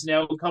 Like it's an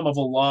outcome of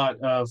a lot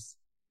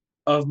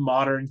of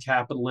modern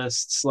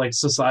capitalists like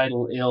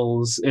societal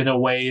ills in a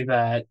way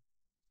that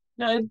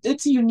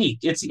it's unique.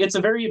 It's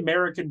a very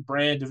American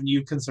brand of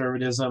new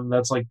conservatism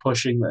that's like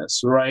pushing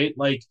this, right?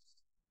 Like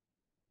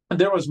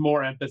there was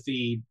more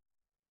empathy,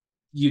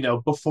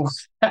 before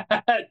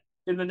that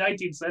in the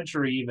 19th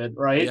century even,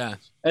 right? Yeah.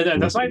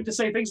 And that's not even to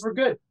say things were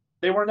good.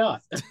 They were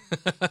not.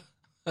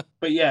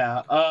 But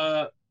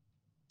yeah,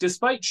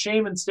 despite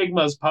shame and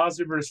stigma's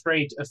positive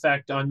restraint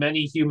effect on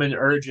many human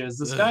urges,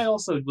 this guy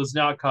also was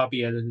not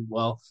copy edited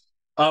well.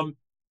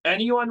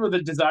 Anyone with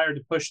a desire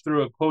to push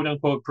through a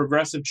quote-unquote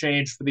progressive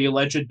change for the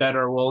alleged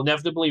better will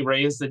inevitably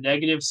raise the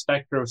negative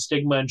specter of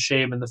stigma and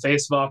shame in the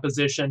face of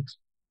opposition,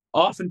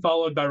 often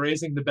followed by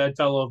raising the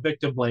bedfellow of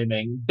victim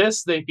blaming.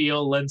 This, they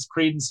feel, lends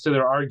credence to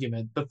their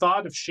argument. The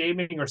thought of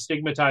shaming or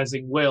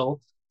stigmatizing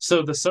will,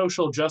 so the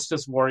social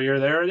justice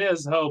warrior, there it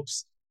is,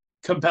 hopes,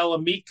 compel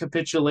a meek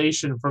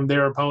capitulation from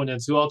their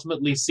opponents, who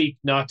ultimately seek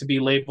not to be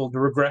labeled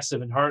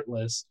regressive and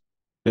heartless.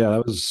 Yeah,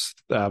 that was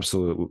the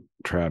absolute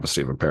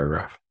travesty of a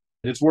paragraph.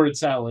 It's word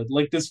salad.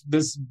 Like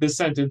this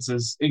sentence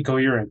is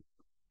incoherent.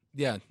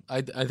 Yeah,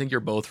 I think you're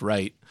both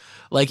right.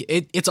 Like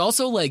it's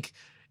also like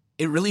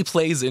it really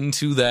plays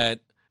into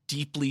that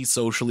deeply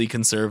socially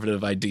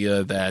conservative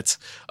idea that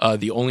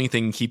the only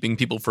thing keeping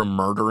people from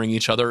murdering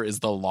each other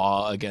is the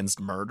law against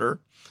murder.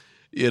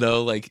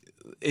 Like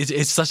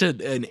it's such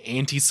an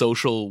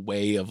antisocial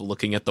way of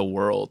looking at the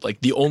world. Like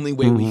the only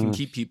way we can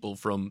keep people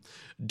from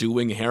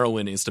doing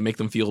heroin is to make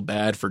them feel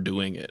bad for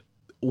doing it.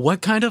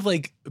 What kind of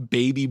like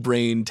baby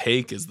brain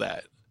take is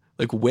that?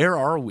 Like, where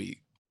are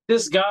we?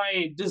 This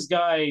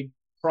guy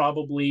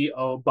probably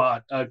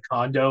bought a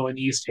condo in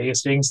East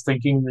Hastings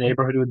thinking the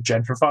neighborhood would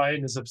gentrify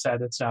and is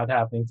upset it's not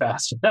happening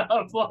fast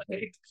enough.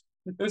 Like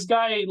this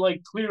guy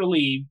like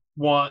clearly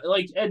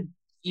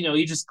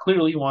he just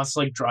clearly wants to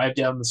like drive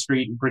down the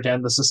street and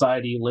pretend the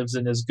society he lives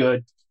in is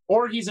good.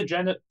 Or he's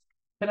can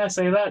I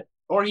say that?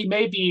 Or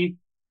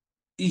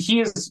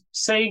he is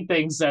saying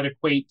things that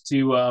equate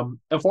to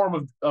a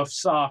form of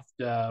soft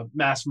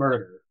mass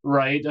murder,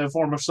 right? A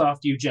form of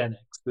soft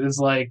eugenics is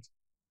like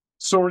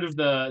sort of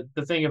the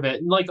thing of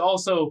it. And like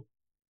also,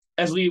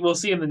 as we will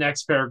see in the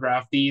next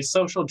paragraph, the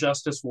social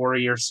justice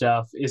warrior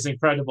stuff is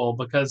incredible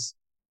because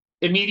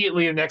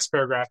immediately in the next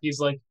paragraph, he's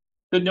like,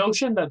 the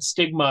notion that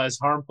stigma is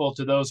harmful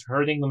to those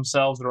hurting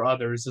themselves or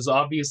others is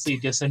obviously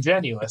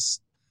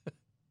disingenuous.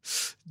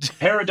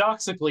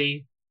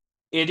 Paradoxically,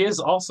 it is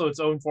also its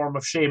own form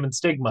of shame and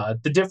stigma.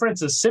 The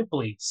difference is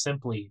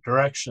simply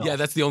directional. Yeah,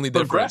 that's the only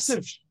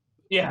difference.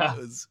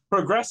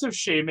 Progressive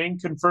shaming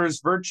confers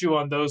virtue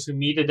on those who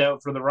mete it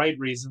out for the right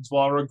reasons,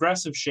 while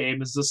regressive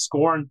shame is the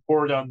scorn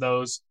poured on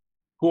those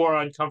who are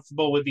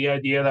uncomfortable with the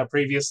idea that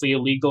previously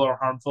illegal or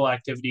harmful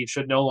activity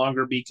should no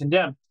longer be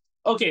condemned.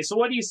 Okay, so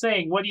what he's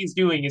saying, what he's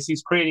doing is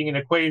he's creating an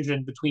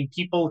equation between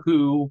people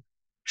who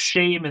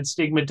shame and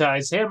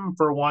stigmatize him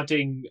for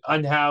wanting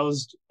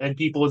unhoused and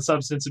people with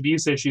substance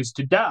abuse issues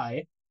to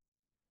die,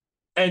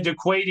 and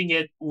equating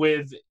it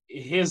with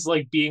his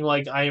being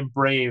I am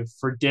brave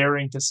for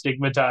daring to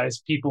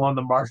stigmatize people on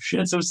the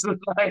margins of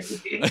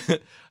society.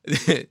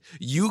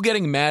 You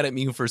getting mad at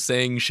me for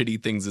saying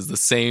shitty things is the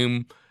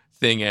same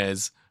thing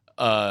as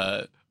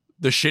the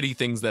shitty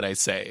things that I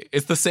say.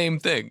 It's the same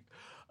thing.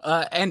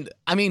 And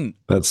I mean,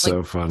 that's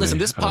so funny. Listen,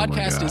 this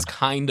podcast is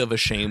kind of a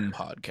shame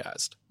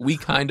podcast. We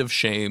kind of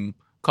shame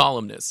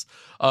columnists.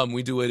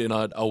 We do it in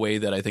a way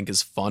that I think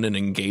is fun and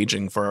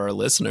engaging for our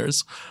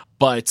listeners.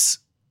 But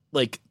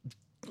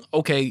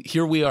okay,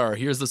 here we are.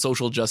 Here's the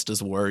social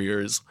justice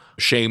warriors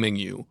shaming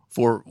you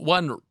for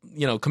one,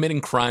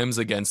 committing crimes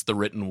against the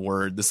written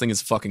word. This thing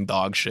is fucking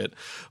dog shit.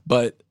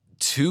 But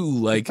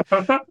two,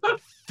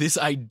 this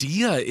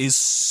idea is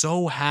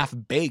so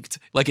half-baked.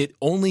 It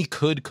only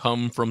could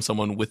come from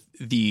someone with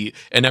the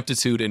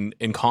ineptitude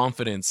and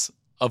confidence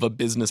of a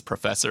business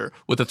professor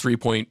with a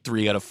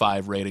 3.3 out of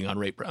 5 rating on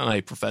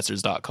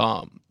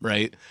rateprofessors.com,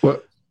 right?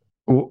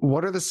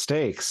 What are the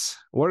stakes?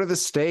 What are the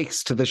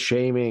stakes to the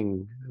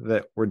shaming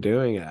that we're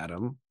doing,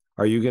 Adam?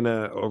 Are you going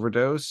to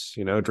overdose,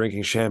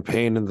 drinking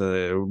champagne in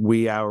the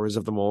wee hours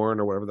of the morn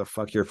or whatever the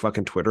fuck your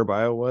fucking Twitter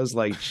bio was?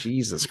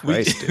 Jesus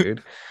Christ,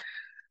 dude.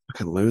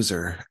 Fucking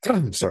loser.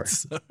 I'm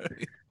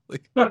sorry.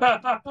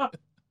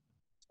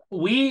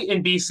 We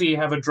in BC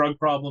have a drug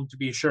problem, to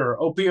be sure.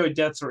 Opioid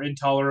deaths are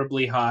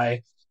intolerably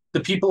high. The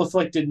people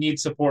afflicted need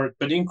support,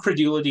 but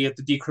incredulity at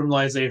the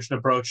decriminalization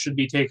approach should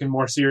be taken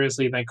more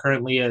seriously than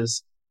currently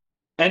is.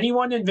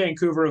 Anyone in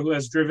Vancouver who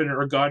has driven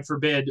or, God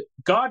forbid,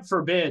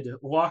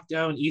 walked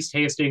down East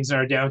Hastings in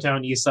our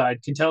downtown east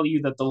side can tell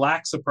you that the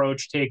lax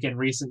approach taken in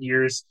recent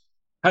years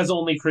has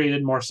only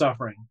created more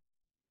suffering.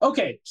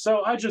 Okay,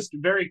 so I just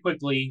very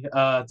quickly,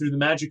 through the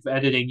magic of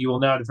editing, you will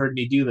not have heard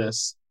me do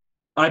this.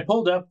 I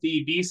pulled up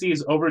the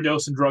BC's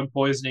overdose and drug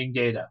poisoning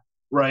data,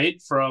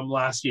 right, from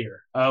last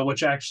year,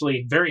 which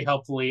actually very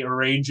helpfully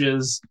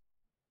arranges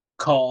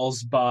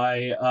calls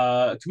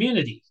by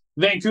community.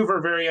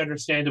 Vancouver, very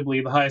understandably,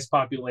 the highest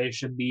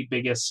population, the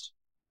biggest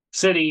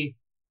city,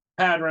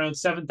 had around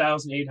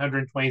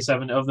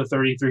 7,827 of the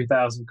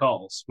 33,000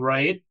 calls,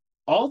 right?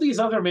 All these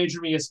other major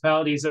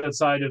municipalities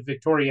outside of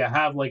Victoria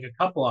have a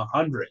couple of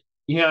hundred.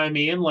 You know what I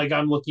mean?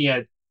 I'm looking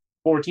at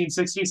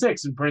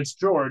 1466 in Prince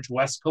George,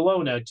 West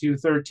Kelowna,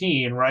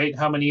 213, right?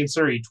 How many in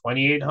Surrey?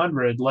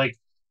 2,800.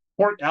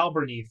 Port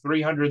Alberni,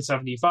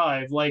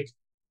 375.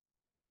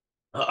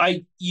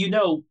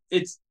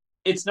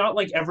 It's not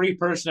like every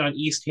person on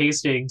East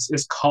Hastings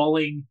is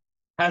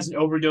has an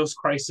overdose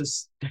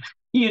crisis,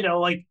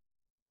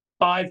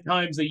 5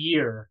 times a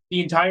year.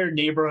 The entire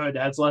neighborhood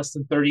has less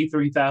than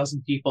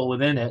 33,000 people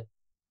within it.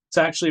 It's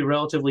actually a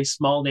relatively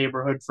small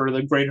neighborhood for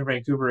the greater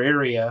Vancouver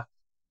area.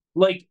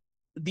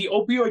 The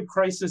opioid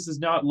crisis is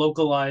not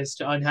localized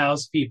to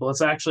unhoused people.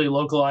 It's actually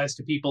localized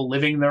to people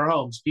living in their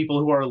homes, people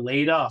who are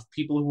laid off,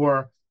 people who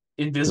are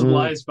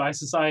invisibilized by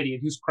society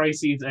and whose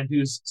crises and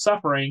whose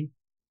suffering,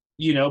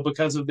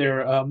 because of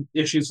their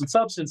issues with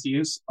substance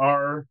use,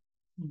 are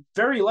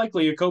very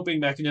likely a coping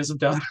mechanism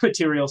to other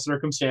material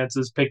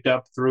circumstances picked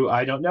up through,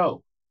 I don't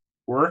know,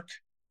 work,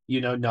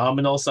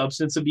 nominal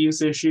substance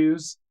abuse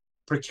issues,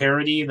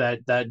 precarity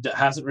that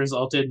hasn't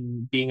resulted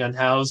in being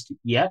unhoused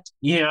yet.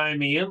 You know what I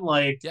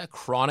mean?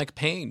 Chronic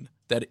pain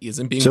that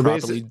isn't being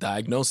properly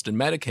diagnosed and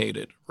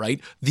medicated,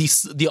 right?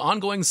 The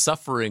ongoing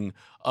suffering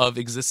of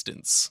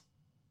existence,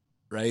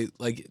 right?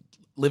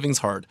 Living's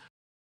hard.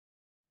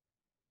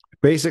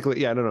 Basically,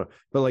 yeah, I don't know.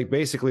 But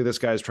basically this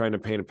guy's trying to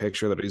paint a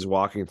picture that he's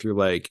walking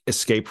through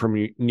Escape from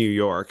New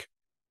York,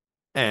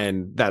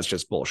 and that's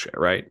just bullshit,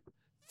 right?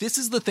 This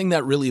is the thing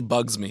that really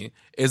bugs me,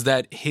 is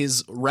that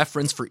his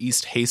reference for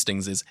East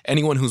Hastings is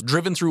anyone who's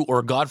driven through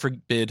or, God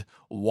forbid,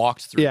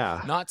 walked through.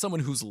 Yeah. Not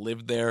someone who's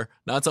lived there,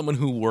 not someone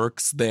who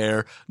works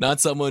there, not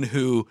someone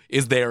who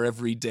is there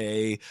every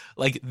day.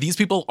 These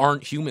people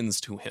aren't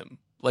humans to him.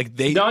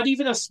 Not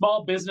even a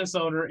small business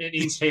owner in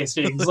East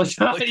Hastings.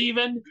 Not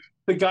even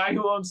the guy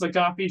who owns the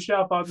coffee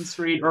shop on the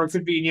street or a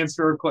convenience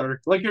store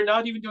clerk. You're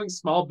not even doing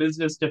small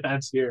business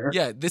defense here.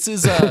 Yeah, this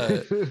is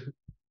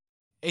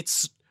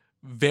it's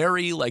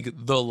very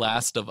The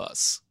Last of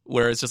Us,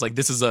 where it's just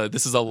this is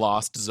a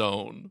lost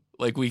zone.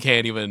 We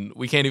can't even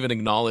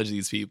acknowledge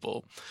these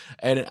people.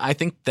 And I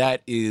think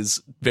that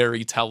is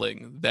very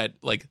telling, that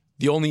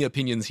the only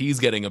opinions he's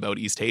getting about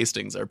East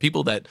Hastings are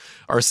people that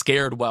are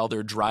scared while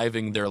they're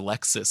driving their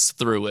Lexus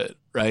through it,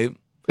 right?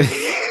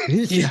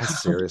 Yeah,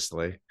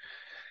 seriously.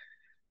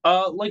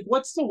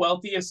 What's the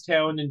wealthiest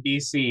town in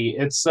BC?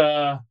 It's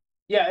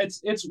Yeah,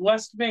 it's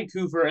West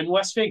Vancouver, and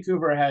West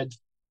Vancouver had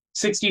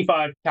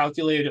 65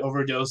 calculated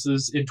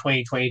overdoses in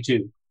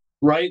 2022.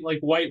 Right? Like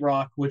White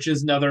Rock, which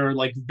is another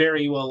like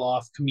very well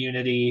off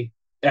community,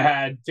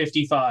 had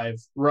 55,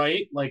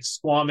 right? Like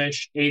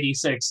Squamish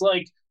 86.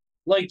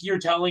 Like you're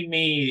telling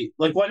me,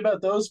 like, what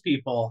about those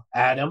people,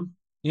 Adam?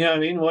 You know what I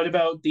mean? What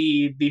about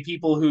the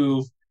people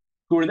who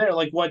are there?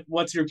 Like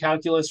what's your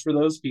calculus for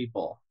those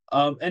people?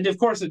 And of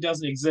course it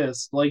doesn't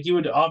exist. Like you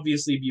would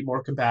obviously be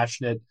more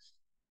compassionate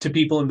to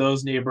people in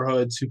those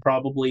neighborhoods who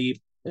probably,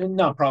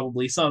 not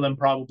probably, some of them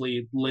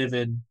probably live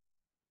in,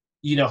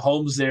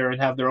 homes there and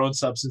have their own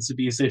substance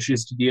abuse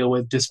issues to deal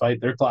with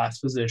despite their class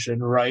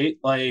position, right?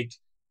 Like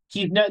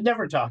he's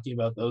never talking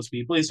about those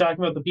people. He's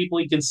talking about the people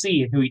he can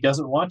see and who he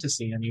doesn't want to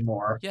see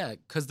anymore. Yeah,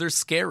 because they're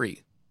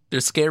scary. They're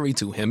scary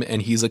to him,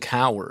 and he's a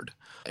coward.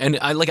 And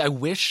I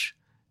wish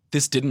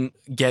this didn't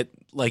get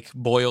like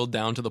boiled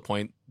down to the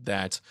point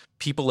that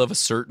people of a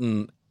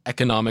certain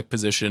economic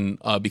position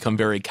become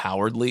very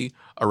cowardly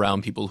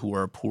around people who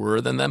are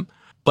poorer than them.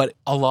 But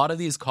a lot of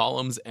these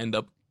columns end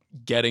up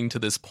getting to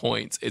this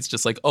point. It's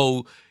just like,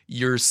 oh,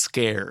 you're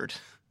scared.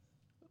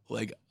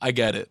 Like, I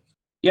get it.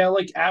 Yeah,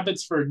 like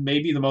Abbotsford,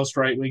 maybe the most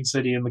right wing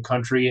city in the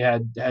country,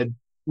 had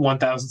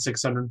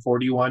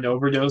 1,641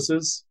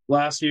 overdoses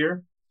last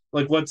year.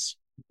 Like,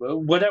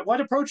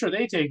 what approach are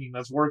they taking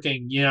that's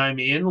working? You know what I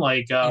mean?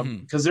 Like,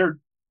 because their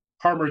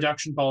harm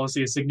reduction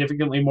policy is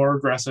significantly more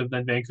aggressive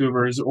than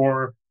Vancouver's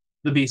or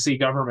the BC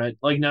government.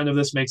 Like, none of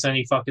this makes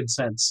any fucking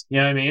sense. You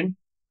know what I mean?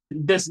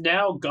 This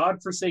now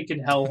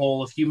godforsaken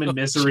hellhole of human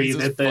misery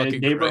that the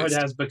neighborhood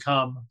has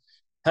become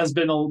has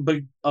been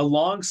a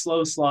long,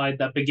 slow slide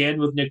that began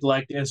with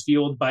neglect and is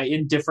fueled by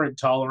indifferent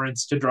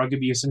tolerance to drug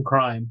abuse and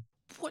crime.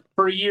 What?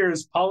 For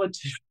years,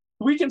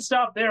 we can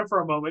stop there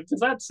for a moment because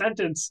that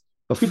sentence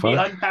could be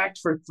unpacked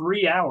for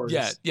 3 hours.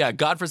 Yeah,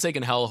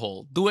 godforsaken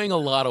hellhole. Doing a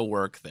lot of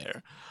work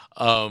there.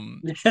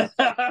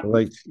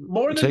 Like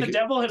more than the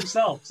devil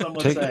himself, some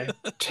would say.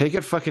 Take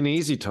it fucking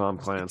easy, Tom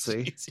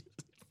Clancy.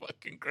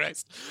 Fucking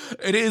Christ.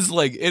 It is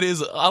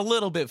a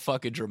little bit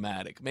fucking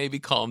dramatic. Maybe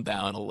calm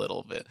down a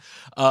little bit.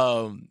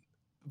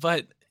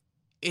 But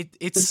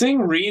it's the thing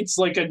reads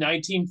like a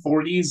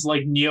 1940s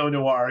like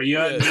neo-noir. You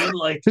know what I mean?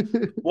 Like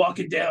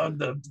walking down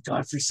the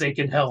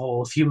godforsaken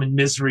hellhole of human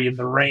misery in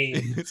the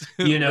rain.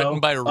 You know,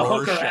 by a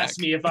hooker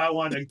asked me if I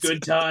want a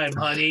good time,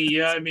 honey. You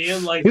know what I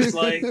mean? Like it's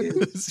like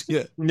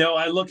yeah. No,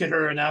 I look at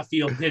her and I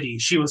feel pity.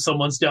 She was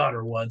someone's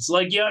daughter once.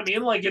 Like, you know what I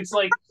mean? Like it's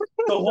like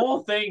the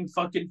whole thing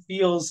fucking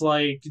feels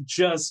like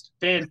just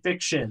fan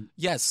fiction.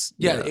 Yes.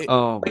 Yeah.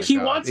 Like he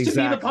wants to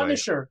be the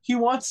Punisher. He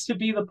wants to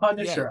be the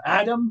Punisher. Yeah.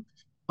 Adam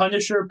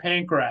Punisher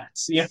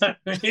Pancrats. Yeah.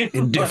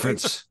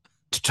 Indifference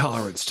to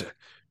tolerance to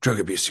drug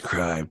abuse and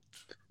crime.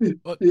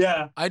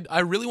 Yeah. I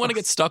really want to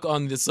get stuck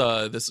on this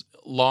this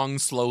long,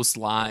 slow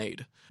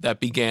slide that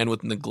began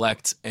with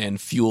neglect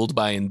and fueled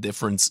by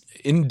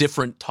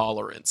indifferent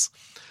tolerance.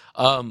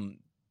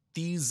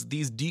 These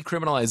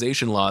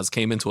decriminalization laws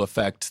came into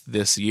effect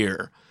this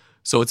year.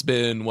 So it's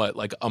been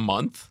like a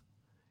month?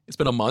 It's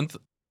been a month.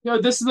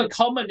 This is a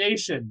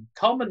culmination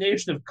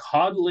of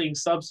coddling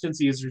substance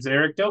users,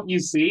 Eric. Don't you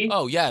see?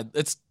 Oh yeah,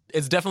 it's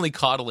definitely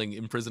coddling,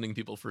 imprisoning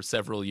people for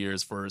several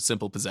years for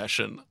simple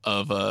possession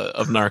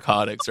of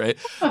narcotics, right?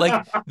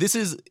 Like this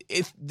is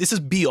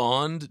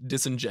beyond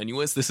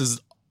disingenuous. This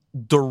is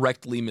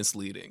directly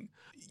misleading.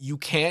 You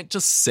can't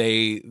just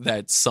say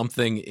that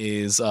something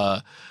is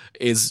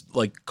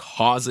like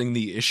causing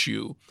the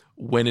issue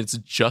when it's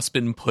just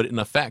been put in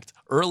effect.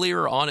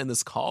 Earlier on in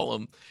this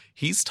column,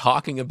 he's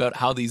talking about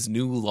how these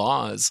new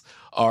laws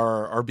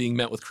are being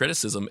met with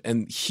criticism.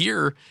 And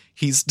here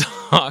he's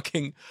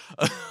talking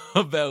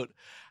about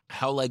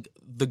how like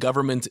the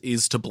government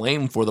is to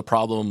blame for the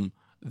problem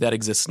that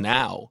exists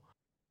now.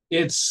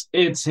 It's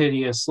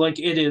hideous. Like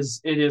it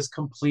is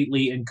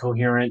completely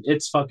incoherent.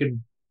 It's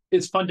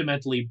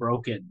fundamentally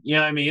broken. You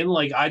know what I mean?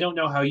 Like I don't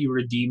know how you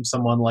redeem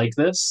someone like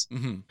this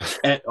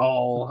at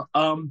all.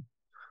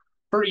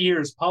 For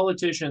years,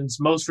 politicians,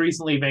 most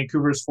recently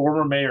Vancouver's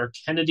former mayor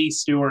Kennedy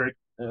Stewart,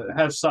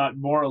 have sought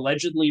more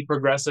allegedly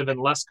progressive and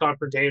less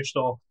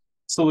confrontational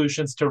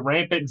solutions to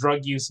rampant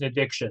drug use and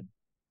addiction.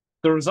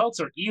 The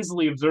results are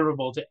easily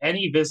observable to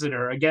any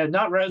visitor, again,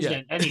 not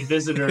resident, any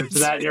visitor to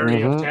that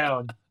area of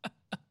town.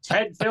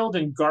 Tent-filled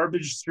and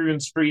garbage-strewn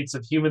streets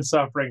of human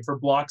suffering for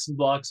blocks and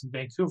blocks in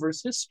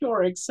Vancouver's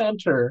historic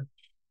center.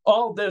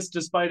 All this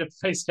despite a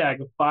price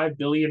tag of $5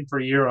 billion per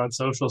year on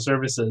social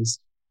services.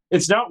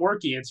 It's not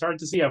working. It's hard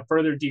to see how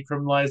further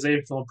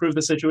decriminalization will improve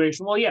the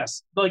situation. Well,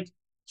 yes, like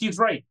he's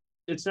right.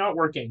 It's not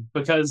working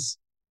because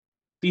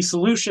the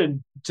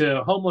solution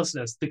to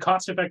homelessness, the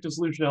cost-effective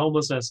solution to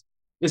homelessness,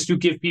 is to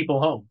give people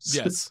homes.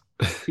 Yes.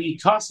 The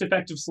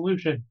cost-effective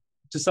solution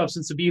to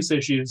substance abuse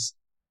issues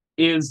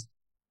is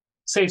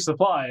safe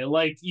supply.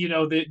 Like,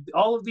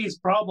 all of these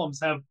problems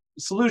have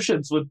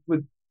solutions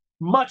with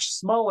much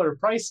smaller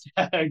price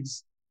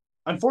tags.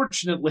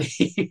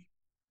 Unfortunately,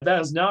 that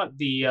is not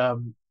the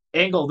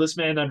angle this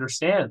man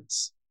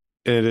understands.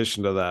 In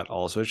addition to that,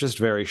 also, it's just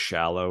very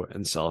shallow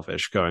and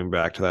selfish. Going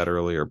back to that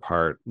earlier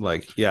part,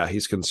 like, yeah,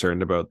 he's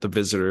concerned about the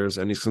visitors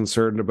and he's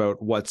concerned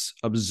about what's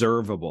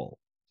observable.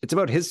 It's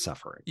about his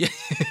suffering. Yeah,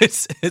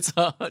 it's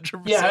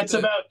 100%. Yeah,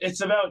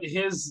 it's about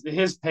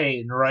his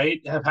pain,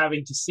 right? Of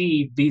having to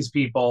see these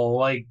people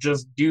like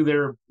just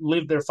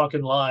live their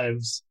fucking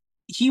lives.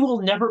 He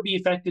will never be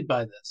affected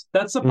by this.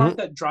 That's the part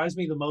that drives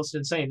me the most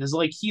insane. Is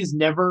like he's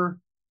never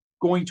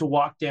going to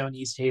walk down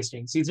East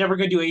Hastings. He's never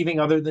going to do anything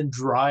other than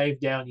drive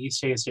down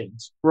East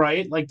Hastings,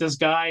 right? Like this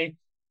guy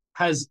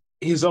has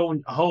his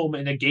own home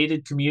in a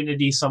gated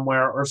community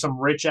somewhere, or some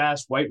rich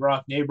ass White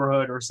Rock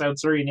neighborhood or South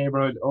Surrey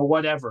neighborhood or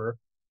whatever,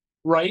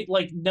 right?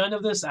 Like none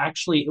of this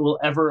actually will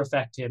ever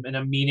affect him in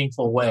a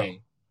meaningful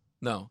way.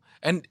 No.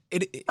 And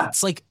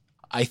it's like,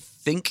 I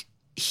think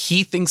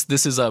he thinks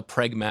this is a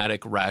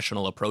pragmatic,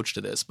 rational approach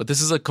to this, but this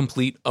is a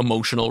complete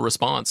emotional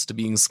response to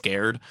being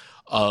scared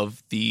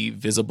of the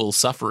visible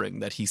suffering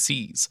that he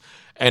sees.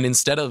 And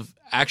instead of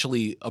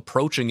actually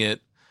approaching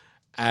it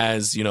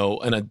as, you know,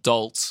 an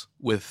adult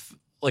with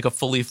like a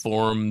fully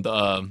formed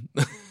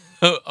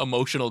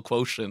emotional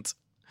quotient,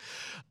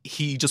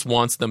 he just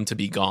wants them to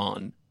be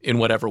gone in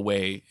whatever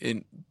way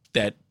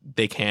that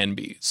they can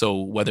be. So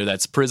whether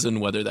that's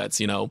prison, whether that's,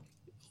 you know,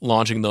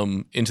 launching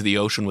them into the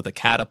ocean with a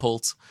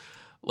catapult,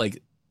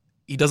 like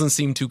he doesn't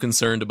seem too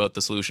concerned about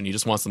the solution. He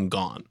just wants them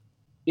gone.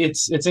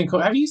 It's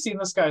have you seen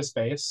this guy's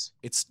face?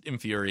 It's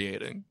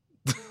infuriating.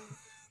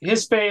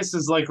 His face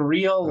is like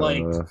real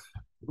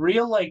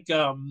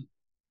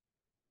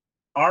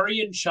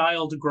Aryan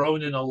child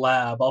grown in a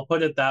lab. I'll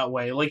put it that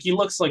way. Like he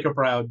looks like a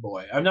proud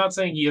boy. I'm not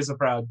saying he is a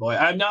proud boy.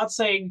 I'm not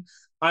saying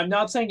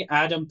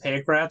Adam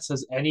Pankratz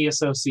has any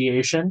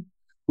association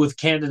with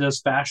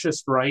Canada's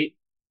fascist right,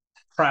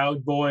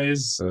 Proud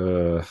Boys,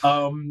 you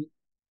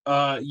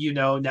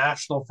know,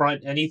 National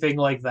Front, anything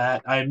like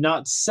that. I'm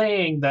not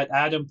saying that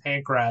Adam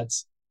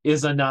Pankratz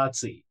is a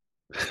Nazi.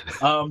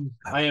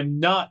 I am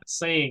not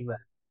saying that.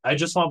 I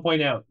just want to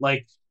point out,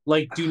 like,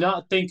 do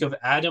not think of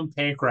Adam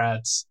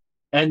Pankratz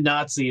and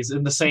Nazis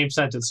in the same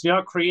sentence. Do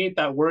not create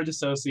that word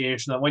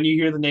association that when you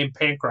hear the name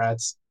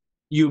Pankratz,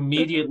 you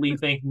immediately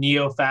think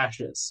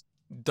neo-fascist.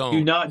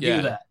 Do not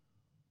do that.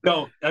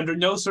 Don't. Under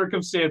no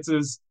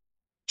circumstances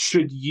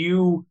should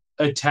you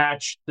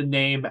attach the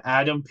name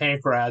Adam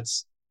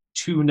Pankratz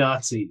to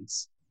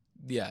Nazis.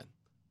 Yeah.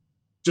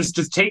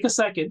 Just take a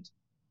second.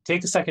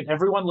 Take a second.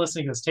 Everyone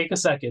listening to this, take a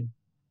second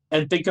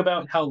and think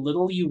about how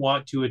little you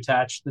want to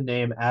attach the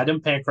name Adam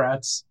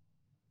Pankratz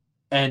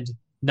and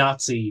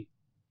Nazi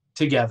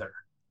together.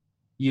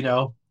 You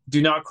know,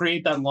 do not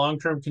create that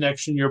long-term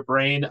connection in your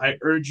brain. I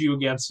urge you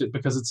against it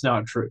because it's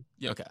not true.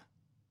 Yeah,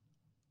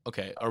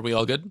 okay. Are we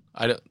all good?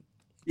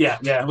 Yeah.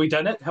 Have we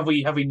done it? Have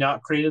we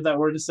not created that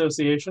word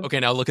association? Okay,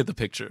 now look at the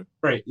picture.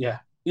 Right. Yeah.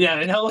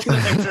 And now look at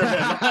the picture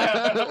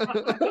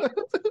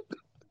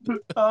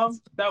of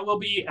him. That will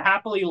be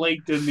happily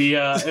linked in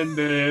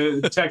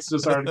the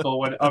Texas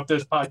article of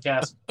this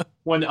podcast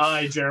when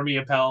I, Jeremy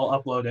Appel,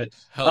 upload it.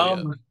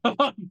 Hell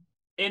yeah.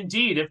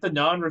 Indeed, if the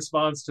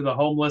non-response to the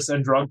homeless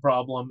and drug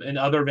problem in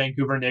other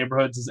Vancouver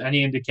neighborhoods is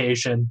any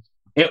indication,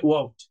 it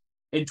won't.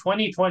 In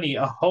 2020,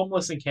 a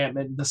homeless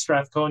encampment in the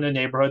Strathcona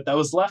neighborhood that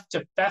was left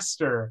to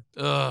fester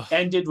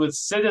ended with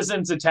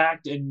citizens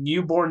attacked and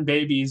newborn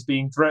babies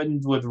being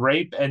threatened with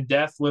rape and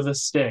death with a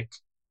stick.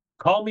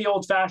 Call me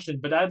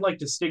old-fashioned, but I'd like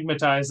to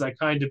stigmatize that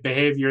kind of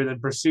behavior than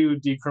pursue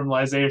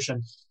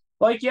decriminalization.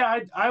 Like, yeah,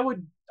 I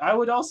would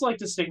also like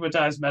to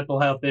stigmatize mental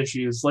health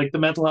issues, like the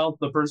mental health of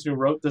the person who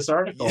wrote this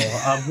article,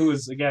 who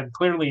is, again,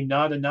 clearly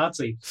not a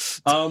Nazi.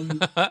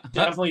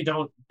 Definitely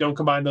don't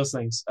combine those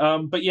things.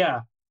 But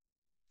yeah,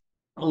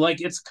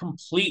 like it's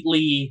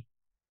completely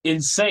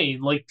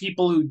insane. Like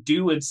people who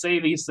do and say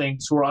these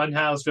things, who are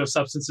unhoused, who have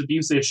substance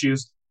abuse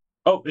issues.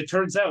 Oh, it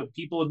turns out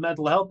people with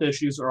mental health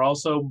issues are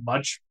also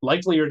much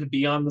likelier to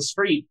be on the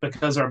street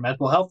because our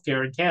mental health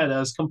care in Canada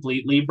is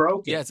completely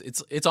broken. Yes,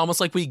 it's almost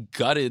like we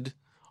gutted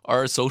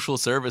our social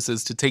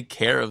services to take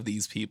care of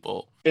these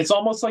people. It's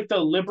almost like the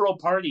Liberal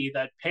Party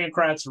that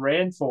Pankratz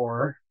ran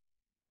for,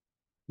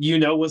 you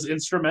know, was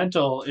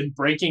instrumental in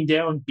breaking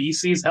down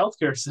BC's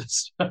healthcare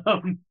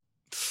system.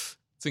 It's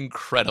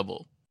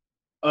incredible.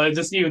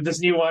 This new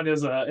one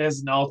is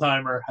an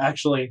all-timer,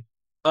 actually.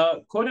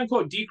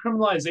 Quote-unquote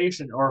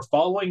decriminalization or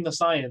following the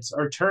science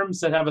are terms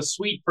that have a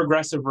sweet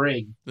progressive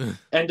ring,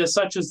 and as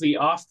such is the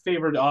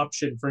oft-favored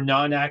option for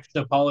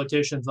non-action of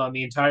politicians on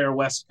the entire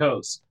West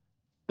Coast.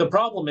 The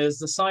problem is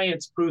the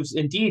science proves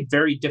indeed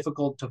very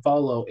difficult to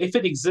follow. If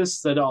it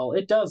exists at all,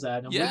 it does,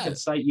 Adam. Yeah. We can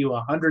cite you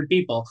 100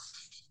 people.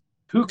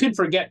 Who can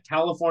forget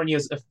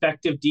California's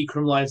effective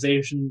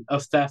decriminalization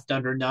of theft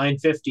under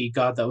 950?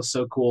 God, that was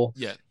so cool.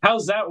 Yeah.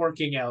 How's that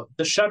working out?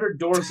 The shuttered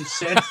doors of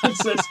San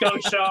Francisco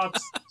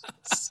shops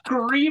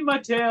scream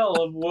a tale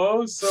of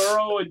woe,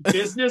 sorrow, and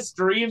business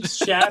dreams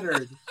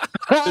shattered.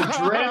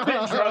 The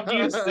rampant drug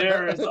use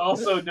there is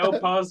also no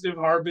positive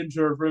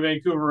harbinger for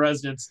Vancouver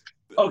residents.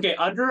 Okay,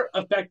 under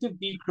effective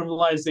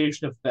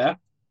decriminalization of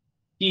theft,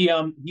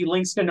 he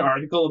links to an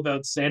article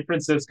about San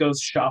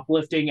Francisco's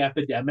shoplifting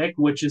epidemic,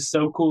 which is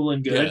so cool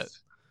and good.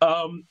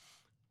 Yeah.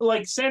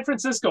 Like San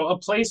Francisco, a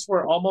place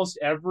where almost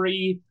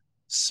every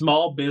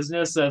small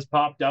business that's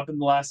popped up in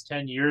the last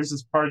 10 years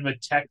is part of a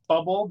tech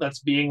bubble that's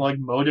being like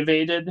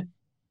motivated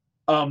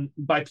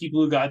by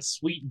people who got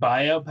sweet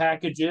buyout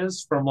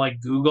packages from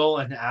like Google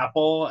and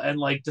Apple and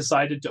like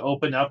decided to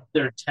open up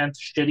their 10th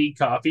shitty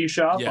coffee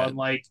shop on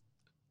like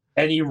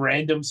any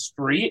random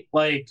street.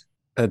 Like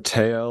a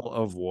tale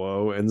of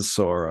woe and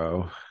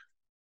sorrow.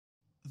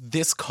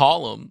 This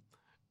column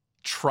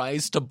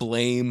tries to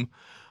blame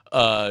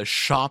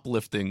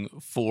shoplifting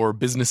for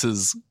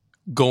businesses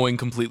going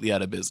completely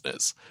out of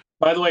business.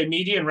 By the way,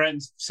 median rent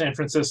in San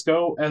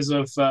Francisco as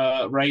of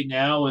right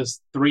now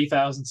is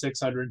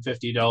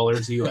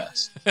 $3,650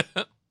 US.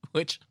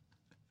 Which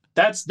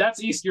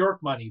that's East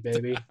York money,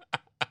 baby.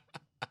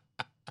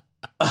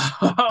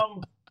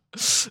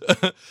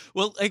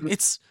 Well,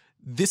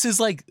 this is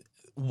like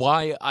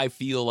why I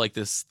feel like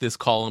this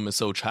column is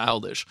so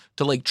childish,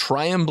 to like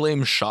try and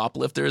blame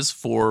shoplifters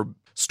for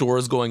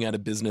stores going out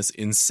of business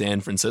in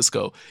San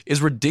Francisco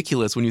is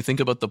ridiculous when you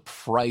think about the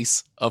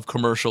price of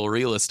commercial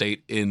real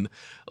estate in,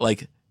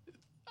 like,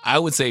 I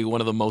would say one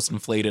of the most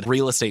inflated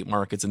real estate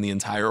markets in the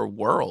entire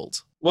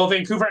world. Well,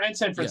 Vancouver and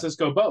San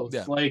Francisco both.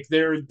 Yeah. Like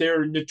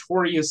they're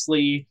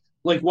notoriously,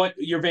 like, what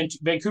your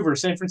Vancouver,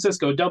 San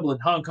Francisco, Dublin,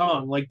 Hong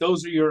Kong, like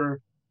those are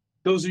your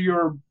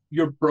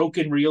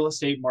broken real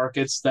estate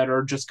markets that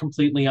are just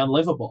completely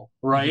unlivable,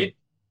 right?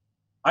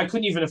 Mm-hmm. I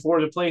couldn't even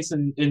afford a place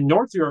in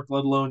North York,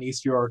 let alone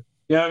East York.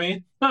 You know what I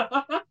mean?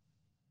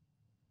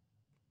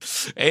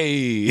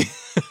 Hey.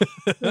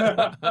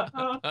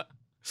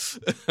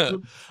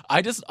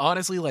 I just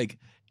honestly, like,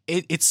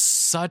 it's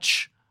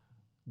such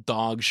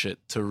dog shit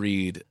to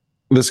read.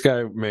 This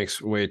guy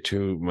makes way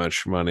too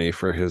much money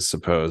for his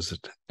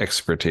supposed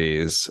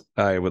expertise.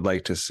 I would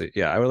like to see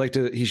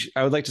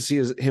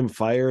him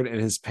fired and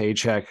his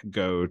paycheck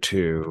go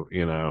to,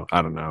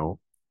 I don't know,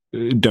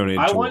 donate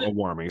to a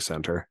warming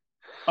center.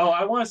 Oh,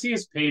 I want to see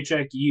his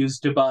paycheck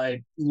used to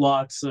buy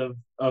lots of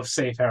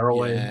safe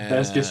heroin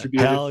that's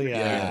distributed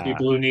to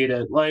people who need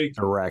it. Like,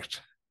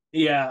 correct.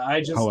 Yeah,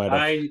 I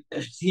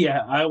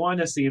want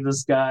to see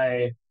this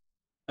guy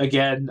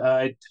again.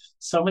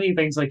 So many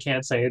things I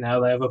can't say now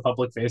that I have a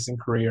public-facing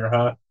career,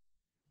 huh?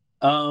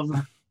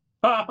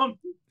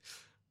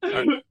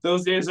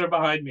 Those days are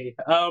behind me.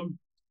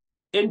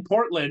 In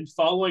Portland,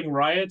 following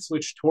riots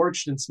which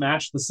torched and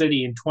smashed the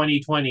city in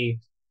 2020,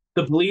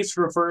 the police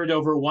referred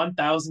over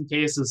 1,000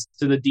 cases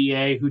to the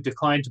DA, who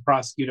declined to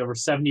prosecute over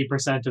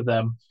 70% of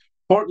them.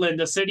 Portland,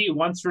 a city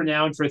once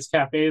renowned for its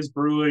cafes,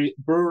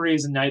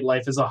 breweries, and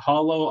nightlife, is a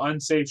hollow,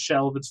 unsafe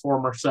shell of its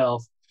former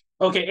self.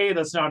 Okay, A,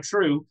 that's not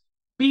true.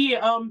 B,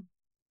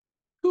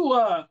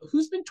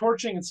 who's been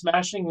torching and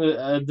smashing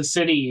the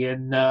city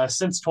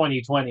since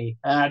 2020?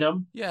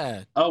 Adam?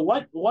 Yeah.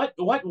 What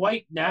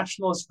white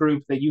nationalist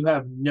group that you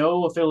have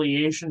no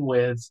affiliation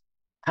with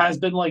has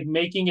been like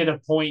making it a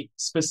point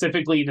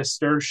specifically to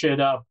stir shit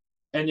up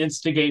and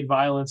instigate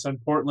violence on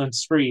Portland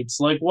streets?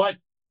 Like, what?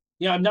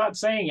 Yeah, I'm not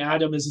saying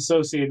Adam is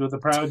associated with the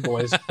Proud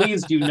Boys.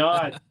 Please do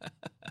not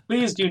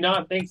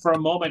think for a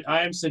moment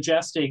I am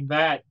suggesting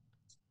that.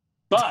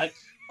 But,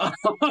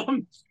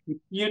 I'm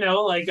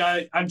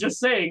just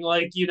saying,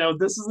 like,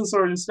 this is the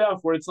sort of stuff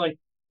where it's like,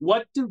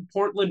 what do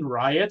Portland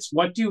riots,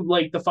 what do,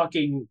 like, the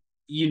fucking,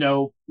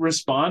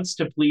 response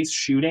to police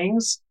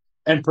shootings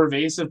and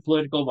pervasive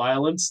political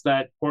violence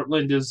that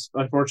Portland is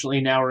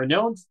unfortunately now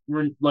known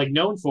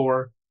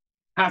for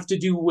have to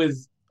do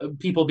with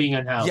people being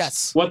unhoused?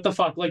 Yes. What the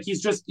fuck? Like,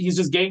 he's just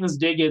getting this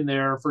dig in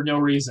there for no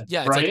reason.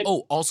 Yeah. It's right? like,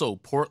 oh, also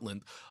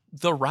Portland.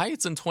 The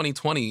riots in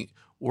 2020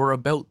 were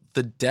about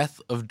the death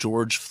of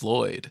George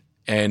Floyd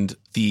and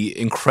the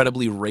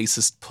incredibly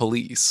racist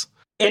police.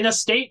 In a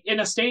state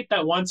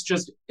that once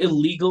just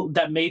illegal,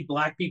 that made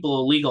black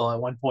people illegal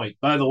at one point,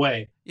 by the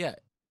way. Yeah.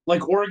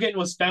 Like, Oregon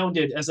was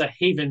founded as a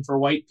haven for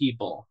white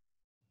people.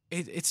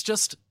 It's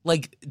just,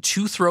 like,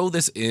 to throw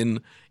this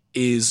in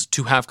is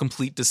to have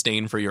complete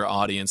disdain for your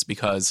audience,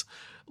 because,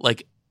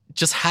 like,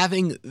 just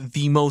having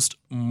the most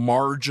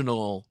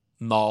marginal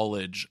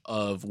knowledge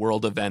of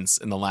world events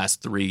in the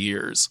last 3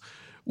 years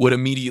would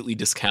immediately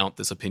discount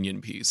this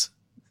opinion piece.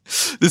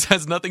 This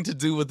has nothing to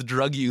do with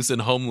drug use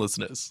and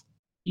homelessness.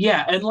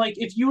 Yeah, and, like,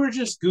 if you were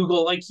just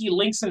Google, like, he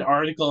links an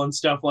article and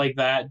stuff like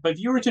that, but if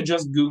you were to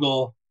just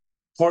Google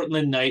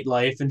Portland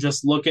nightlife and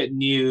just look at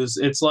news,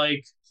 it's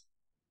like,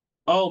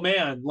 oh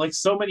man, like,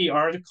 so many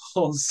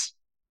articles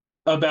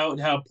about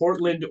how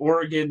Portland,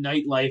 Oregon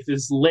nightlife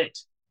is lit.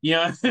 You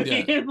know what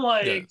I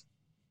mean?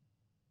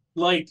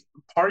 Like,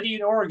 party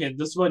in Oregon,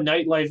 this is what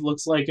nightlife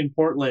looks like in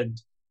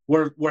Portland,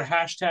 where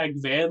hashtag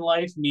van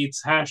life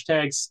meets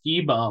hashtag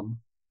ski bum.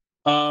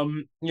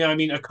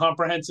 A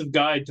comprehensive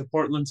guide to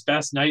Portland's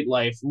best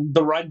nightlife,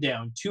 the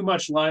rundown, too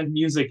much live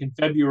music in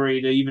February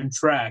to even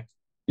track.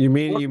 You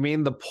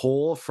mean the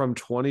poll from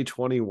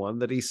 2021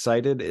 that he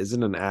cited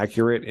isn't an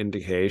accurate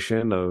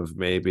indication of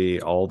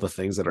maybe all the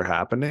things that are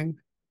happening?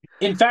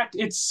 In fact,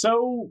 it's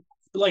so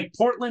like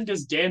Portland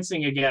is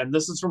dancing again.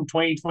 This is from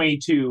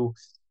 2022.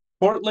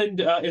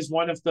 Portland is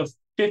one of the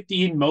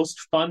 15 most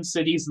fun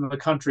cities in the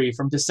country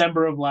from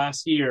December of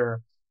last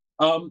year.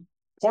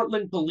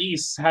 Portland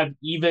police have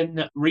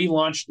even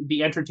relaunched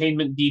the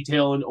entertainment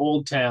detail in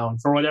Old Town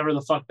for whatever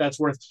the fuck that's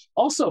worth.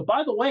 Also,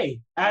 by the way,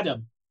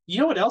 Adam, you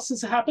know what else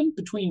has happened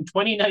between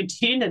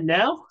 2019 and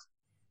now?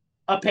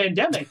 A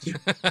pandemic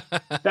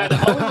that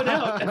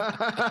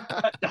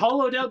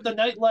hollowed out the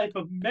nightlife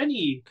of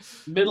many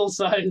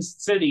middle-sized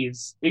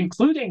cities,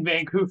 including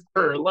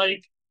Vancouver.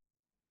 Like,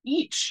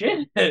 eat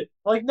shit.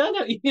 Like, none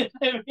of you know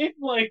what I mean?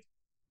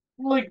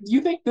 Like,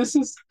 you think this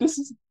is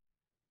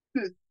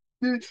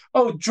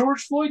oh,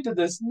 George Floyd did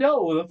this?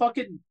 No,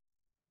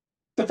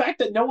 the fact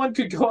that no one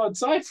could go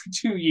outside for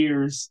 2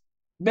 years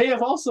may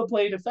have also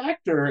played a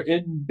factor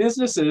in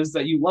businesses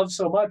that you love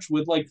so much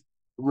with like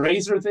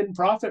razor thin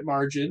profit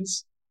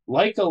margins,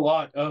 like a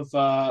lot of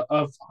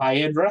high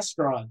end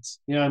restaurants.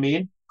 You know what I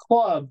mean?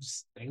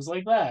 Clubs, things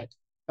like that.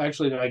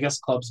 Actually, no, I guess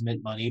clubs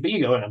mint money, but you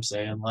know what I'm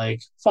saying.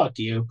 Like, fuck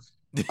you.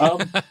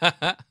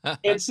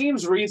 It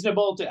seems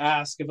reasonable to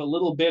ask if a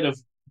little bit of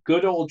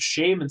good old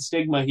shame and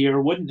stigma here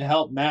wouldn't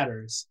help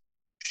matters.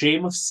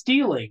 Shame of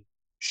stealing,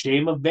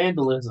 shame of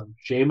vandalism,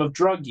 shame of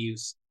drug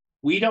use.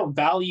 We don't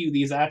value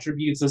these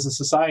attributes as a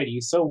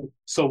society, so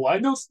why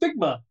no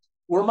stigma?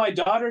 Were my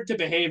daughter to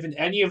behave in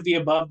any of the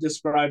above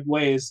described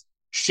ways,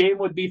 shame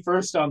would be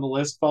first on the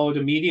list, followed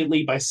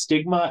immediately by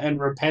stigma and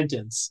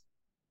repentance.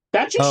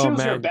 That just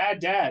shows you're a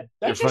bad dad.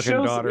 That your just fucking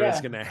shows, daughter yeah. is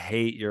gonna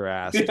hate your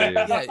ass, dude.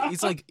 Yeah,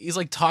 he's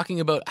like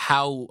talking about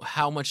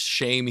how much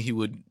shame he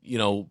would,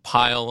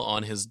 pile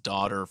on his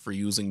daughter for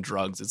using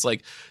drugs. It's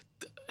like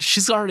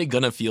she's already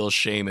gonna feel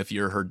shame if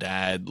you're her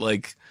dad.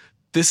 Like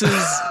this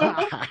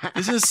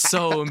is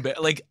so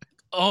like,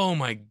 oh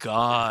my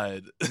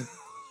god.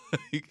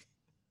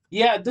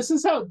 Yeah, this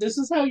is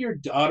how your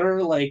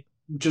daughter like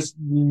just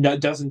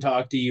doesn't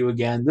talk to you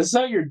again. This is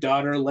how your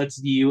daughter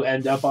lets you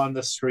end up on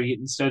the street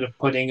instead of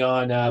putting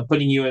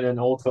you in an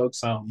old folks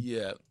home.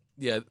 Yeah.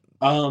 Yeah.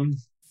 Um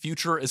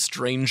Future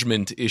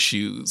estrangement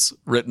issues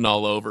written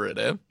all over it,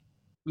 eh?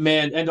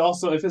 Man, and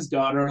also if his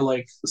daughter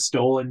like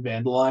stole and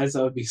vandalized,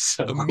 that would be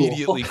so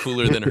immediately cool.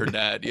 Cooler than her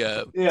dad.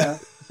 Yeah. Yeah.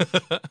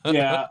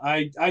 Yeah,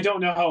 I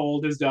don't know how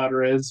old his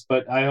daughter is,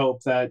 but I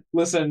hope that,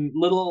 listen,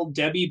 little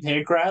Debbie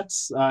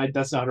Pankratz,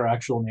 that's not her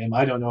actual name.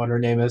 I don't know what her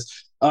name is.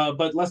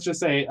 But let's just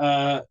say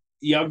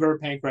younger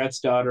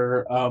Pankratz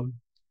daughter,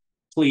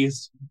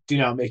 please do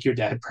not make your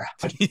dad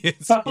proud.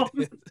 Yes.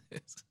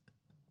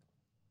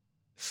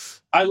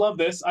 I love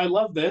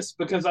this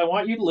because I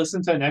want you to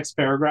listen to the next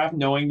paragraph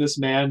knowing this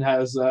man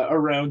has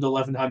around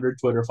 1,100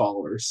 Twitter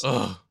followers.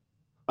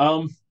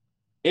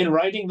 In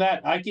writing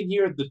that, I can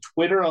hear the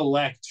Twitter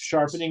elect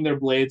sharpening their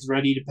blades,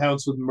 ready to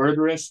pounce with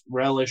murderous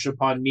relish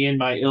upon me and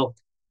my ilk,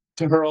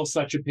 to hurl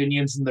such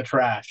opinions in the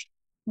trash.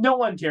 No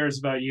one cares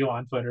about you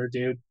on Twitter,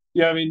 dude.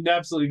 Yeah, I mean,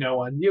 absolutely no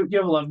one. You have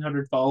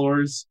 1,100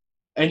 followers,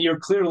 and you're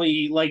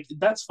clearly, like,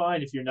 that's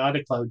fine if you're not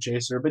a clout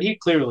chaser, but he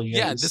clearly is.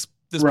 Yeah, this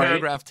right?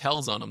 Paragraph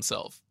tells on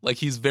himself. Like,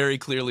 he's very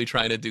clearly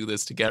trying to do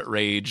this to get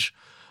rage.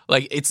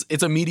 Like, it's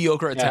a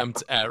mediocre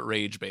attempt at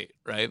rage bait,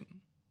 right?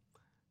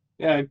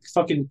 Yeah,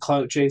 fucking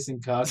clout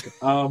chasing cuck.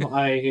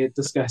 I hate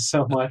this guy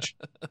so much.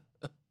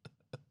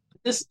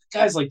 This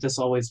guys like this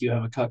always do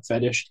have a cuck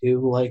fetish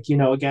too. Like,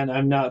 again,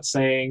 I'm not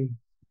saying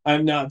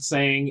Adam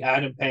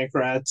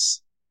Pankratz.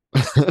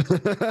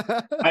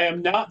 I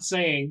am not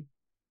saying.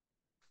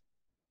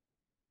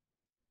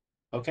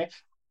 Okay,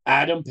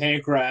 Adam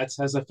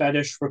Pankratz has a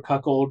fetish for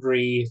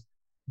cuckoldry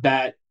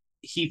that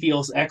he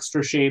feels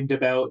extra shamed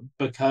about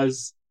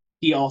because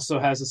he also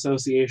has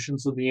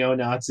associations with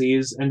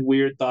neo-Nazis and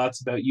weird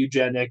thoughts about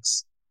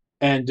eugenics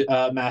and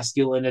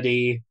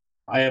masculinity.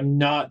 I am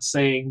not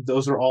saying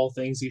those are all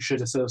things you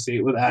should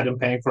associate with Adam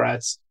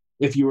Pankratz.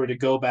 If you were to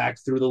go back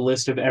through the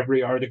list of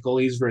every article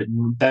he's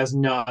written, that's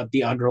not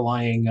the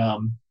underlying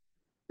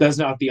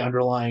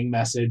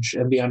message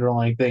and the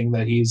underlying thing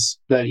that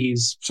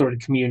he's sort of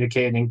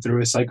communicating through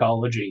his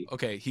psychology.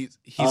 Okay, he's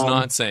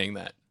not saying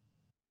that.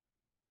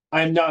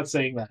 I'm not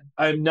saying that.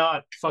 I'm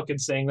not fucking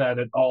saying that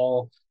at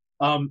all.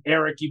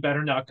 Eric, you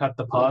better not cut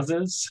the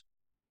pauses.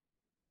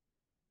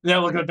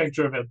 Now look at the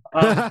picture of him.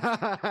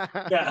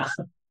 Yeah.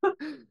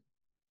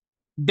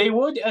 They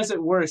would, as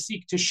it were,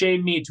 seek to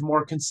shame me to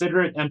more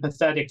considerate,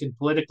 empathetic, and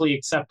politically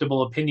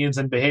acceptable opinions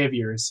and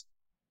behaviors.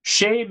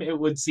 Shame, it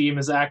would seem,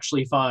 is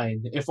actually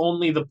fine. It's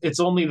only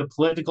the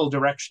political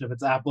direction of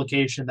its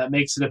application that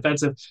makes it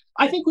offensive.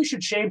 I think we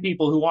should shame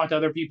people who want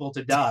other people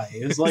to die.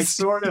 Is like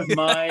sort of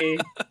my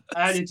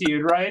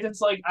attitude, right?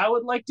 It's like I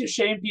would like to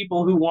shame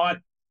people who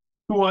want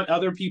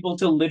other people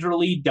to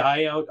literally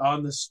die out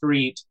on the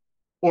street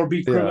or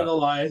be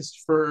criminalized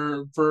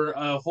for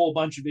a whole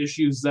bunch of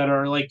issues that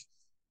are like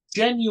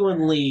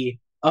genuinely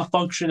a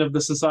function of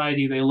the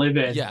society they live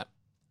in. Yeah.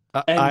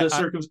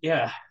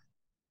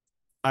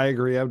 I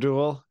agree,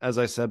 Abdul. As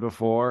I said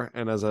before,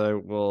 and as I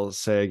will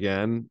say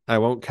again, I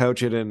won't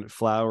couch it in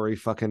flowery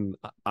fucking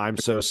I'm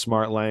so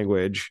smart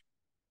language.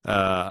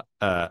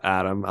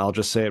 Adam, I'll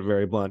just say it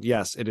very blunt.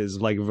 Yes, it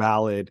is like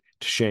valid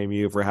to shame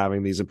you for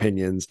having these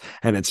opinions,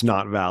 and it's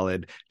not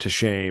valid to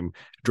shame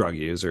drug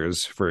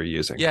users for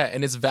using. Yeah,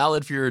 and it's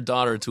valid for your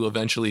daughter to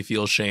eventually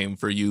feel shame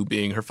for you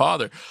being her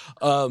father.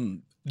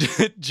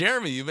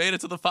 Jeremy, you made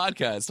it to the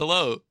podcast.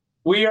 Hello.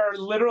 We are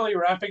literally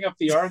wrapping up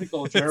the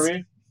article,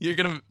 Jeremy. You're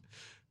gonna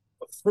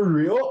For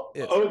real?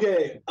 Yeah.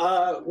 Okay.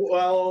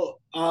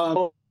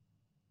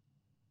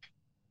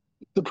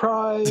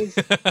 Surprise.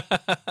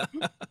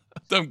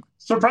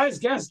 Surprise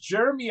guest,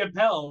 Jeremy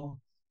Appel.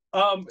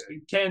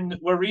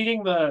 We're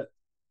reading the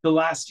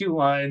last two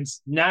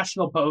lines.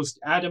 National Post,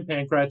 Adam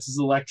Pankratz is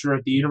a lecturer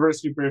at the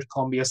University of British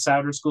Columbia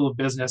Sauder School of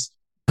Business.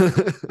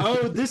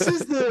 Oh, this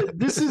is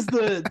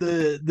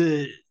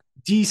the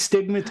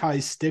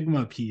destigmatized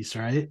stigma piece,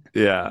 right?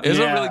 Yeah. It was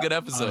a really good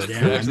episode. Oh,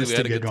 damn, Actually, we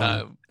had a good one.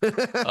 time.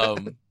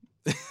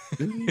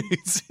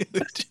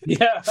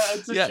 Yeah,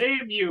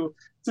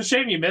 it's a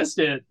shame you missed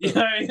it.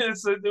 Yeah,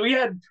 we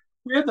had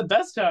the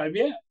best time.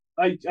 Yeah,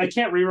 I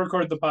can't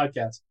re-record the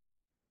podcast.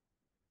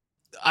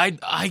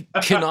 I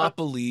cannot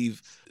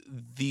believe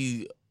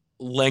the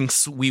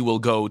lengths we will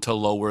go to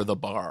lower the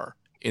bar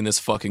in this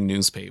fucking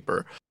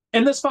newspaper.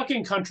 In this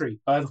fucking country,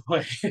 by the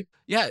way.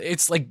 Yeah,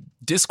 it's like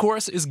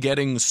discourse is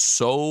getting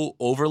so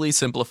overly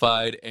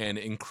simplified and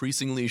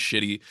increasingly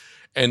shitty.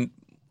 And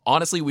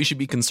honestly, we should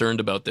be concerned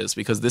about this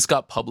because this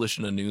got published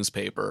in a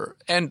newspaper.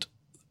 And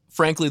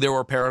frankly, there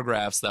were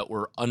paragraphs that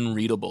were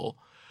unreadable.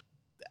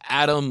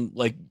 Adam,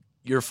 like,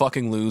 you're a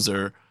fucking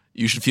loser.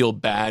 You should feel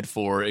bad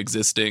for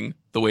existing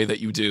the way that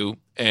you do.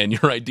 And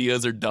your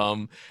ideas are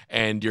dumb.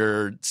 And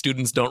your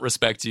students don't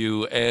respect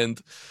you.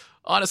 And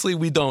honestly,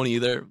 we don't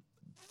either.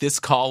 This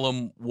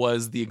column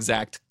was the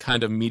exact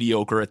kind of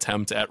mediocre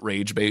attempt at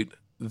rage bait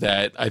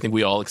that I think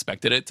we all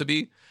expected it to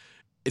be.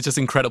 It's just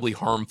incredibly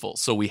harmful,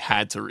 so we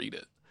had to read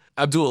it.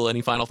 Abdul,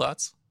 any final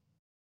thoughts?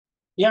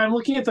 Yeah, I'm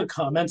looking at the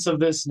comments of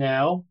this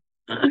now,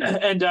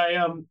 and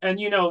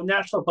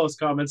National Post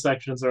comment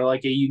sections are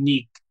like a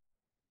unique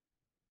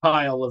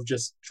pile of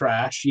just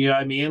trash. You know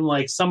what I mean?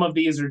 Like some of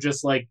these are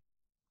just like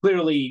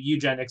clearly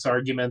eugenics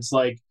arguments,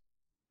 like.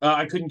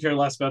 I couldn't care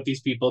less about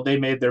these people. They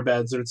made their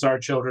beds. It's our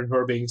children who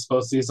are being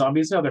exposed to these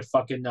zombies. No, they're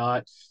fucking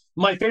not.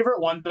 My favorite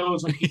one, though,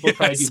 is when people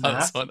try to do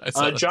math.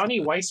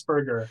 Johnny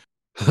Weisberger.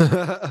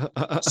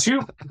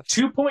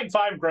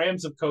 2.5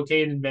 grams of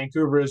cocaine in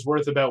Vancouver is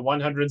worth about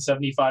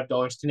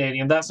 $175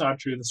 Canadian. That's not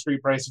true. The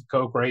street price of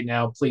coke right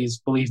now,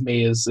 please believe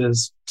me, is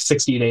 $60 to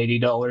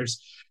 $80.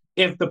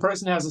 If the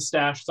person has a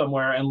stash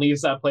somewhere and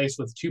leaves that place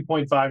with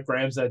 2.5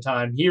 grams at a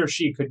time, he or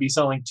she could be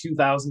selling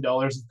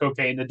 $2,000 of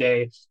cocaine a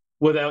day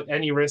without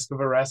any risk of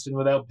arrest and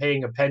without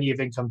paying a penny of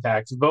income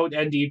tax. Vote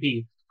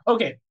NDP.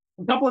 Okay,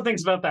 a couple of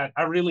things about that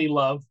I really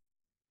love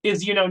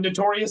is,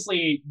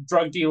 notoriously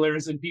drug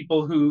dealers and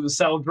people who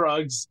sell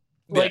drugs,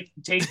 take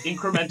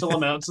incremental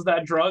amounts of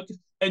that drug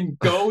and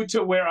go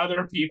to where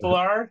other people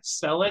are,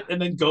 sell it, and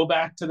then go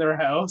back to their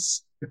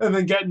house and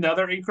then get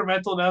another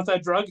incremental amount of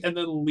that drug and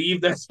then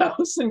leave their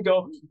house and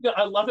go.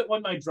 I love it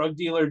when my drug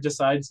dealer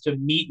decides to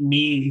meet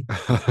me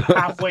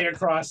halfway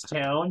across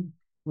town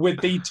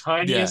with the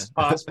tiniest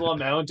possible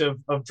amount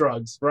of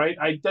drugs, right?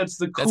 That's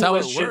the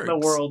coolest shit in the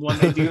world when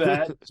they do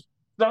that. It's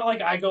not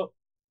like I go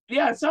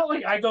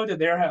to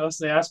their house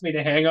and they ask me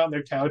to hang on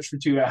their couch for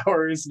 2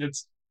 hours and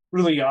it's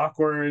really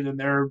awkward and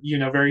they're,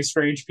 very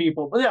strange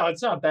people. But no,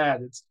 it's not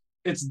bad.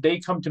 It's they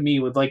come to me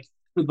with a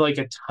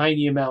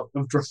tiny amount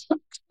of drugs.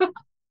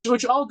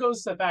 Which all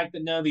goes to the fact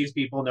that none of these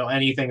people know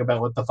anything about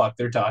what the fuck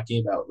they're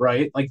talking about,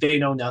 right? Like they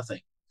know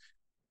nothing.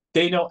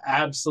 They know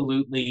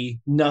absolutely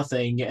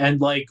nothing. And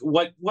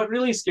what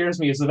really scares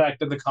me is the fact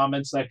that the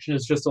comment section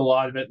is just a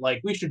lot of it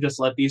like, we should just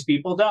let these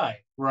people die,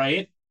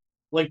 right?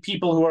 Like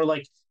people who are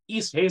like,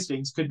 East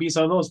Hastings could be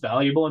some of the most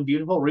valuable and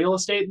beautiful real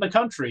estate in the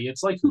country.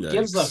 It's like, who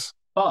gives a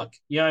fuck?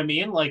 You know what I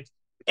mean? Like,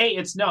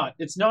 it's not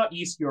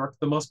East York,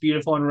 the most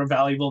beautiful and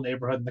valuable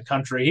neighborhood in the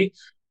country.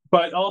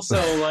 But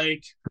also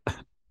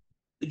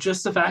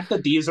just the fact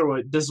that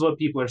this is what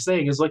people are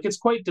saying is it's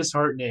quite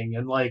disheartening.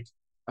 And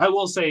I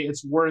will say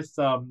it's worth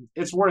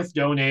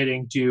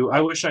donating to. I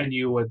wish I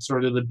knew what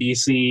sort of the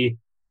BC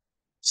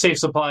safe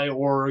supply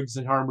orgs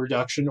and harm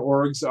reduction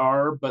orgs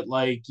are, but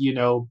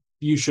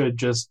you should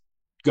just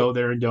go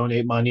there and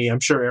donate money. I'm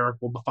sure Eric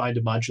will find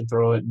a bunch and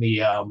throw it in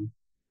the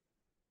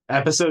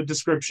episode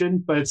description.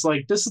 But it's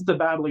this is the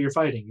battle you're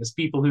fighting: is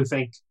people who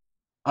think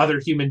other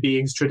human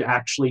beings should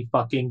actually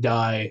fucking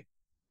die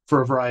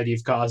for a variety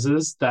of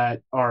causes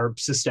that are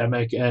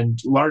systemic and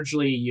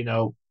largely,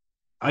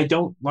 I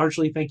don't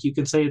largely think you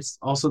can say it's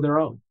also their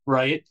own,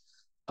 right?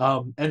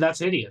 And that's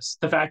hideous.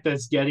 The fact that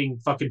it's getting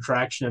fucking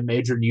traction in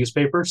major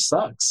newspapers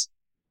sucks.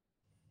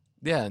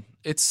 Yeah,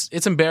 it's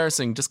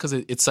embarrassing just because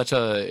it's such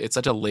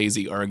a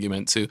lazy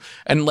argument too.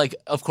 And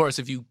of course,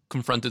 if you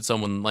confronted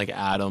someone like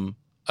Adam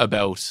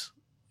about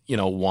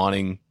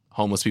wanting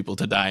homeless people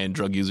to die and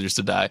drug users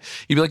to die,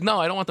 you'd be like, no,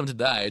 I don't want them to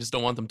die. I just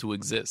don't want them to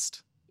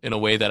exist in a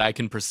way that I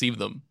can perceive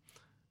them.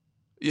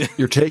 Yeah.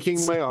 You're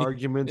taking my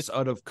arguments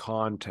out of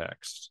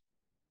context.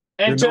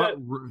 And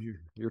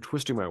you're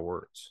twisting my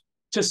words.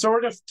 to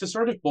sort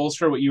of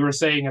bolster what you were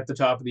saying at the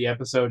top of the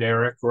episode,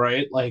 Eric,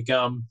 right? Like,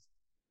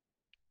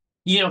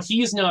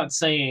 he's not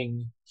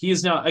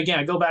again,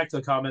 I go back to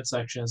the comment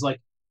section. It's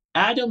like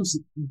Adam's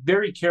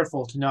very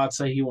careful to not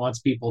say he wants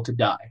people to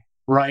die,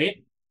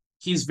 right?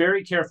 He's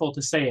very careful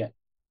to say it.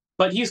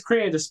 But he's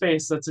created a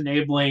space that's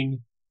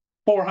enabling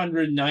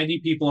 490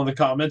 people in the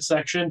comments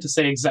section to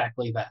say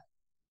exactly that,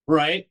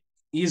 right?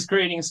 He's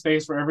creating a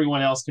space where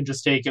everyone else can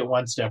just take it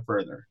one step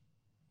further.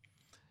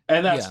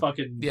 And that's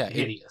fucking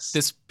hideous.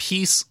 This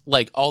piece,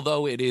 like,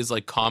 although it is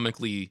like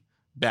comically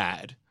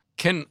bad,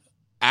 can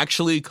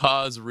actually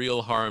cause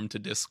real harm to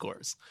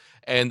discourse.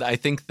 And I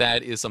think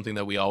that is something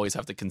that we always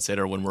have to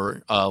consider when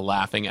we're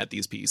laughing at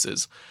these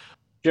pieces.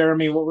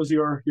 Jeremy, what was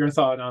your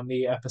thought on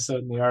the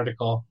episode and the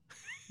article?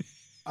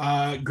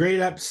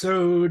 Great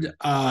episode.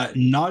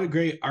 Not a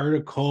great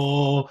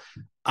article.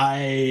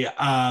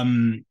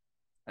 I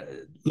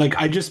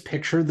just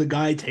pictured the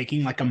guy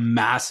taking like a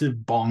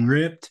massive bong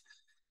rip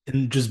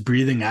and just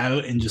breathing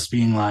out and just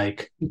being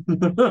like,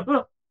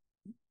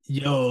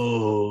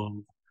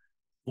 yo,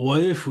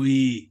 what if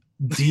we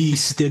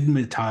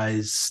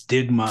destigmatize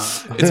stigma?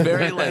 It's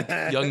very like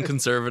young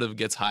conservative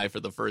gets high for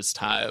the first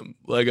time.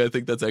 Like, I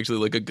think that's actually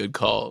like a good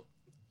call.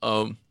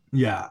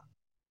 Yeah.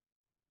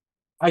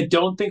 I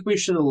don't think we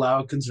should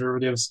allow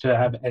conservatives to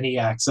have any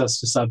access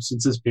to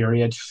substances,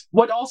 period.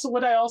 What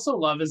I also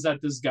love is that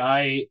this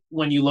guy,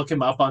 when you look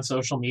him up on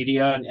social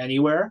media and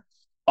anywhere,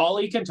 all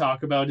he can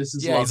talk about is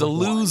his love he's a of wine.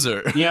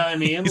 loser. You know what I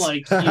mean?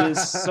 Like, he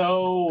is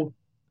so...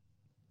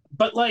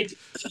 But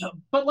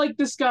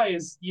this guy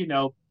is,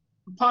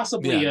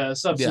 possibly a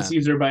substance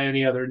user by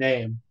any other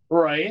name,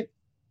 right?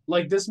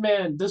 Like, this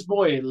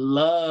boy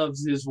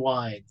loves his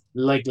wine.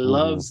 Like,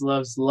 loves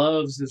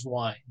his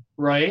wine,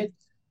 right?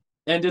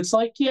 And it's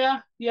like,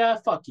 yeah,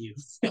 fuck you.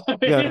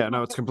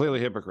 No, it's completely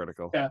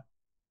hypocritical. Yeah.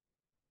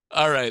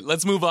 All right,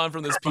 let's move on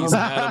from this piece.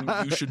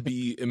 Adam, you should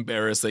be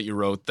embarrassed that you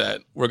wrote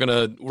that. We're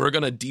gonna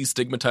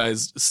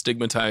destigmatize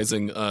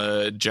stigmatizing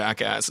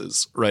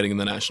jackasses writing in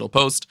the National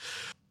Post.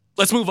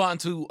 Let's move on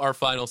to our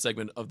final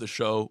segment of the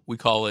show. We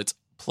call it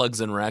Plugs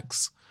and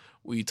Recs.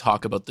 We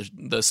talk about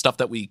the stuff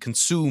that we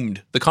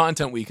consumed, the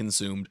content we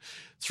consumed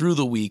through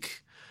the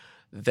week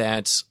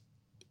that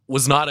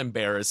was not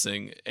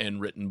embarrassing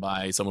and written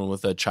by someone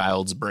with a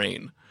child's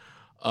brain.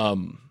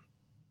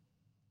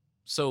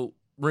 So,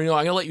 Marino,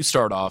 I'm going to let you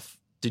start off.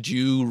 Did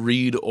you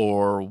read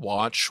or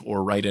watch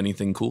or write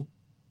anything cool?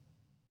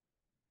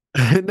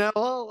 No,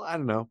 well, I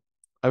don't know.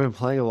 I've been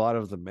playing a lot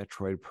of the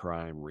Metroid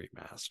Prime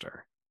remaster.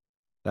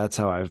 That's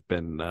how I've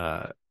been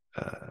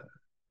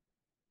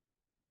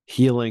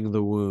healing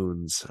the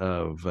wounds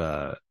of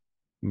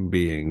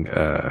being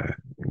a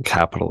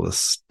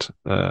capitalist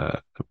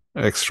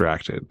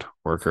extracted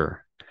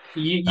worker.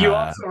 You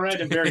also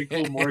read a very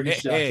cool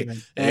mortgage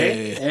document.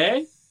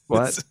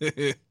 What?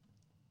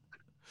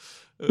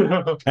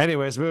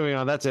 Anyways, moving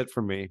on. That's it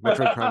for me.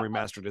 Metroid Prime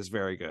Remastered is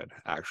very good,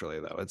 actually,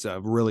 though. It's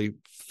a really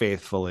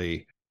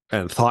faithfully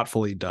and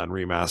thoughtfully done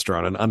remaster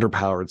on an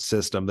underpowered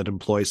system that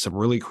employs some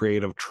really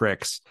creative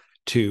tricks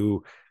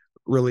to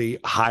really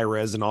high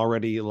res and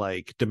already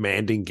like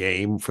demanding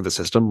game for the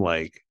system.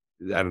 Like,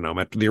 I don't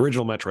know, the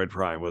original Metroid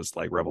Prime was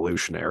like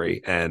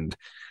revolutionary, and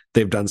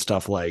they've done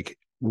stuff like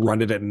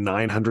run it at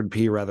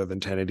 900p rather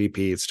than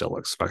 1080p. It still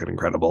looks fucking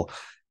incredible.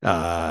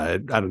 I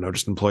don't know,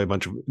 just employ a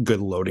bunch of good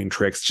loading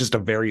tricks. Just a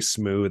very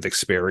smooth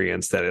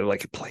experience that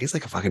it plays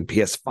like a fucking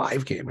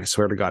PS5 game, I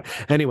swear to God.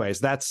 Anyways,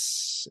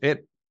 that's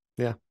it.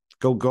 Yeah.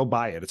 Go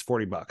buy it. It's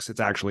 $40.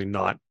 It's actually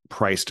not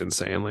priced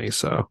insanely,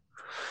 so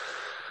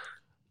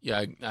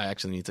yeah, I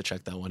actually need to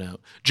check that one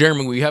out.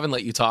 Jeremy, we haven't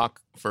let you talk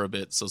for a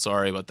bit, so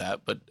sorry about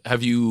that. But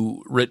have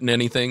you written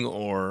anything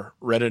or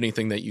read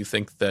anything that you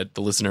think that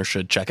the listener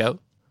should check out?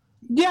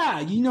 Yeah,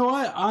 you know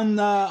what? On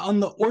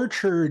the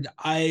Orchard,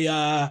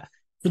 I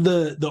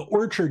the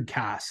Orchard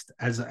cast,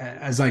 as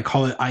I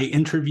call it, I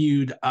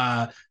interviewed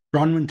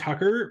Bronwyn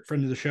Tucker,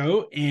 friend of the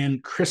show,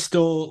 and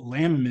Crystal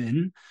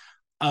Lamman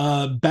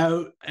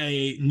about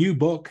a new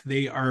book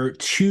they are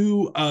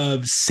 2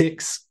 of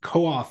 6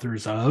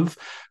 co-authors of,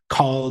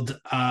 called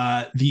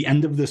The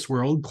End of This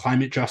World,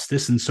 Climate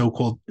Justice in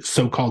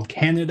So-Called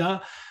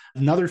Canada.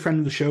 Another friend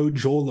of the show,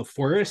 Joel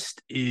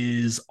LaForest,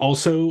 is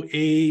also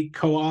a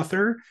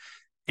co-author,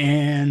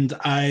 and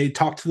I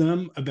talked to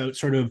them about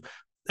sort of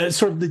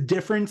the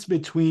difference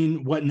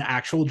between what an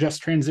actual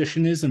just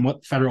transition is and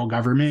what the federal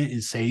government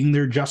is saying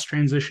their just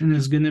transition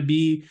is going to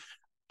be.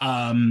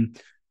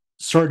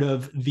 Sort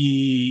of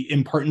the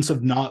importance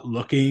of not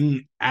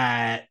looking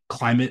at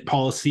climate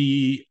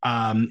policy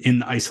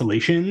in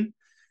isolation,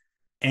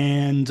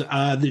 and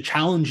the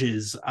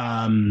challenges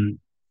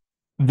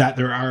that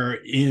there are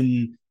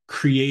in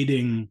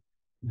creating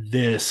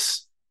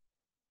this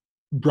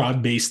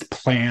broad-based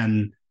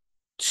plan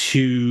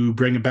to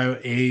bring about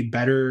a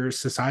better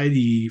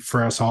society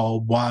for us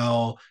all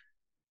while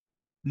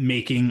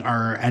making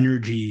our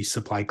energy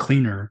supply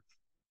cleaner.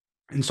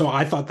 And so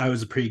I thought that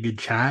was a pretty good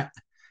chat.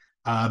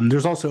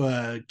 There's also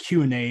a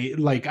Q&A,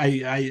 like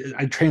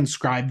I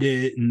transcribed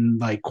it and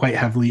like quite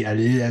heavily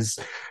edited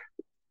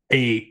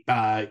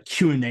a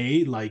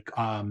Q&A like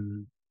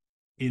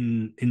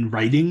in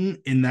writing,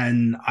 and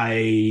then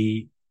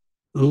I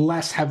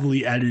less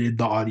heavily edited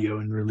the audio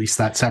and released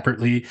that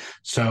separately.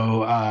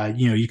 So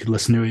you could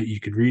listen to it, you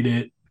could read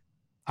it.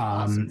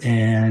 Awesome.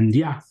 And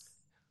yeah.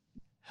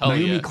 Hell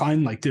Naomi yeah.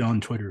 Klein liked it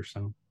on Twitter,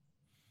 so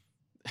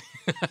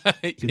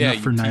yeah, you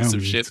piece Naomi.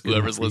 of shit,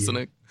 whoever's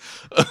listening.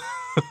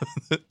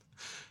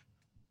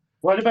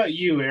 What about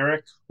you,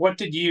 Eric? What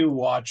did you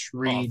watch,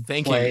 read,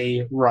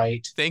 play,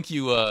 write? Thank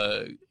you,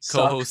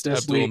 co-host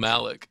Abdul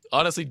Malik.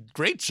 Honestly,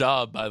 great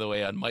job, by the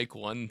way, on Mic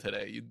 1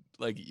 today.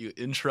 You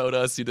introed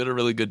us. You did a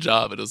really good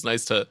job. It was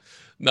nice to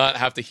not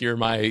have to hear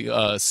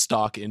my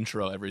stock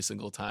intro every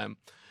single time.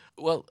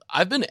 Well,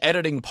 I've been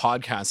editing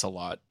podcasts a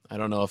lot. I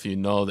don't know if you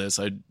know this.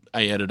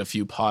 I edit a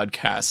few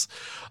podcasts.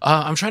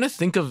 I'm trying to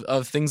think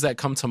of things that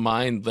come to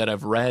mind that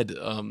I've read,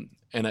 and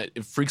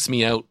it freaks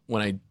me out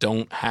when I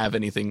don't have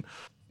anything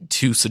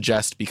to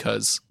suggest,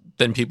 because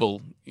then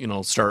people,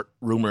 start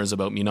rumors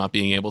about me not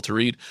being able to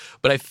read.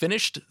 But I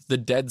finished The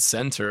Dead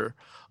Center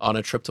on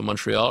a trip to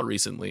Montreal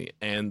recently,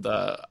 and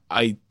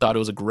I thought it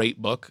was a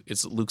great book.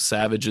 It's Luke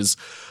Savage's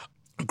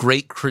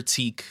great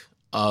critique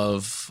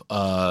of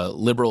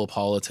liberal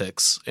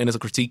politics, and it's a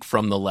critique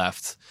from the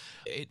left.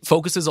 It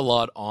focuses a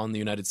lot on the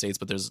United States,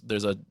 but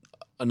there's a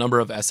number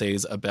of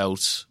essays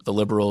about the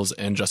Liberals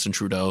and Justin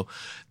Trudeau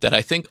that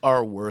I think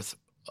are worth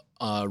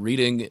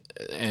reading,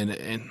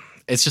 and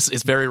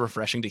it's very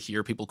refreshing to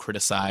hear people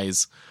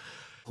criticize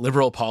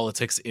liberal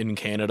politics in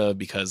Canada,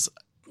 because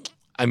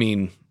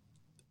I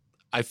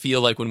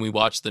feel like when we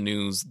watch the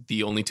news,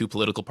 the only two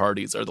political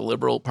parties are the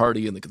Liberal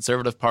Party and the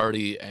Conservative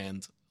Party,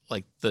 and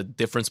like the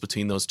difference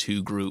between those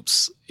two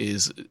groups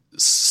is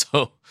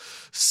so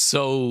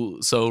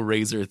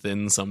razor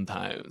thin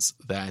sometimes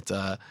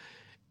that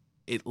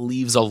it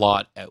leaves a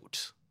lot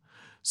out.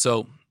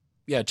 So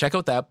yeah, check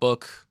out that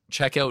book.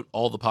 Check out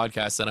all the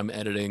podcasts that I'm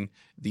editing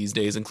these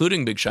days,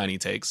 including Big Shiny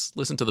Takes.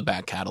 Listen to the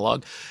back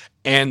catalog.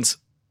 And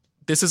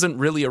this isn't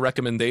really a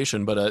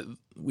recommendation, but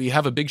we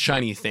have a big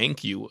shiny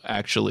thank you,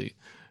 actually.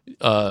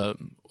 A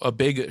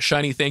big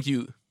shiny thanks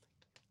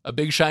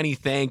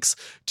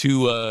to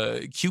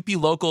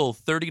QP Local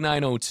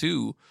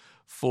 3902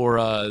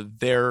 for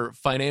their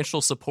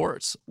financial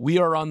support. We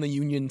are on the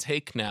Union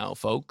Take now,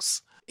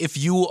 folks. If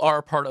you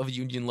are part of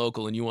Union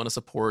Local and you want to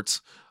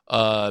support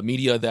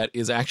media that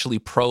is actually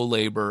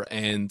pro-labor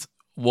and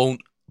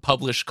won't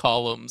publish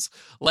columns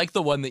like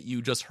the one that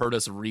you just heard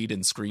us read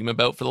and scream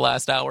about for the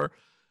last hour,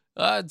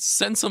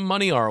 send some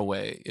money our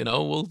way.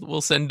 We'll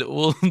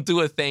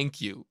do a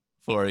thank you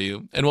for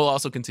you, and we'll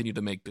also continue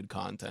to make good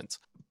content.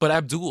 But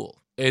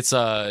Abdul, it's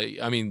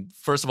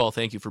first of all,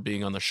 thank you for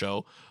being on the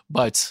show,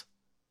 but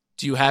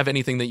do you have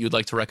anything that you'd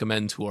like to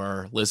recommend to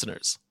our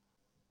listeners?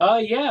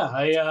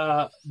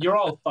 Yeah, you're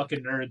all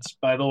fucking nerds,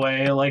 by the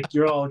way. Like,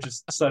 you're all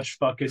just such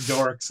fucking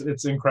dorks.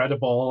 It's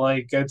incredible.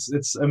 Like,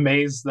 it's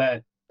amazed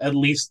that at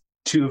least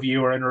two of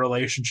you are in a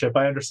relationship.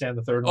 I understand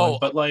the third one,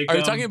 but like, are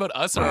you talking about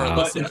us or our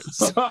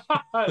listeners?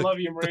 I love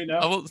you, Marina.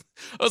 I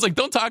was like,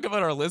 don't talk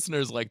about our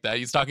listeners like that.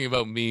 He's talking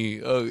about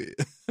me. Oh,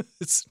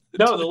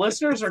 no, the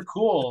listeners are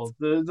cool.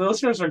 The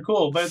listeners are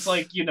cool, but it's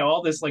like,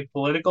 all this like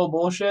political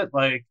bullshit.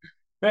 Like,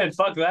 man,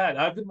 fuck that.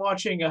 I've been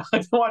watching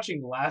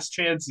Last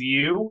Chance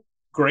U.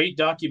 Great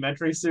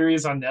documentary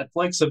series on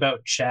Netflix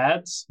about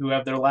Chads who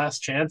have their last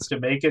chance to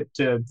make it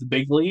to the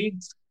big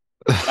leagues.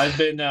 I've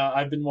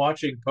been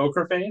watching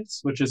Poker Face,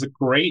 which is a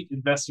great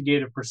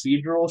investigative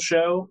procedural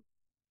show.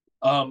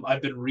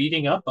 I've been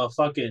reading up a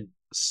fucking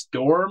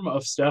storm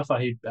of stuff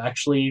I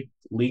actually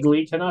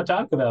legally cannot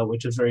talk about,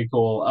 which is very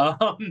cool.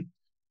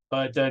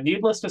 But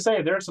needless to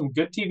say, there are some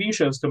good TV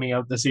shows coming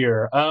out this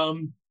year.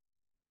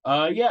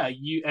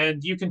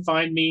 You can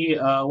find me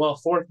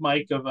fourth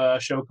mic of a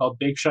show called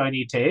Big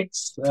Shiny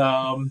Takes.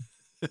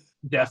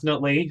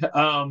 Definitely.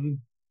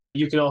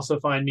 You can also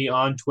find me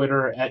on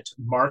Twitter at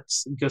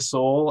Marx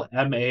Gasol,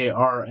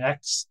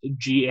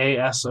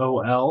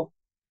 MarxGasol.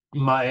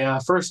 My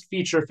first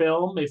feature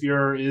film,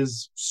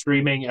 is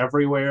streaming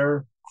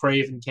everywhere.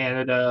 Crave in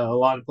Canada, a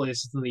lot of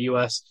places in the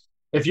US.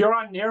 If you're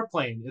on an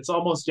airplane, it's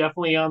almost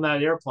definitely on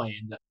that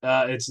airplane.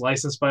 It's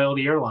licensed by all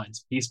the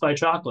airlines. Peace by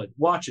Chocolate.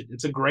 Watch it.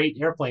 It's a great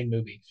airplane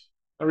movie.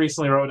 I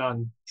recently wrote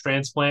on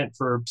Transplant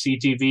for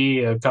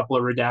CTV, a couple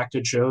of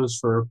redacted shows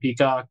for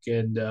Peacock,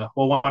 and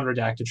one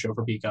redacted show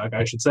for Peacock,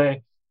 I should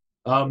say,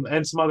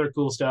 and some other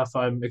cool stuff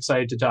I'm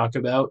excited to talk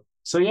about.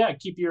 So yeah,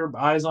 keep your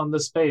eyes on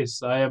this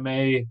space. I am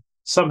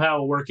somehow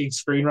a working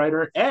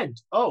screenwriter, and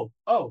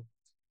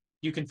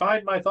you can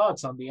find my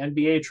thoughts on the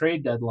NBA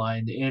trade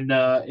deadline in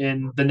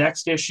the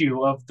next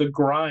issue of The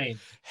Grind.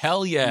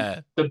 Hell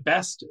yeah. The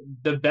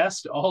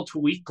best alt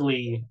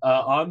weekly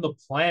on the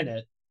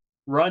planet,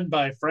 run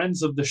by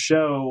friends of the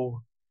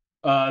show.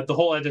 The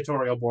whole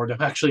editorial board.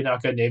 I'm actually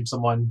not going to name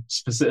someone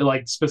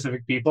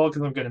specific people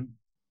because I'm going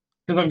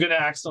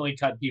to accidentally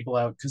cut people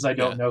out because I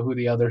don't know who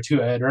the other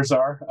two editors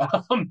are.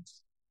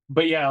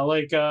 But yeah,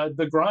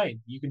 The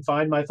Grind. You can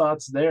find my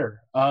thoughts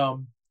there.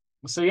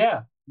 So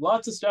yeah,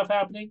 lots of stuff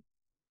happening.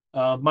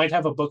 Might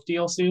have a book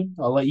deal soon.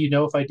 I'll let you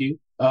know if I do.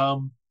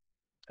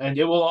 And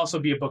it will also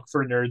be a book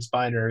for nerds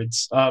by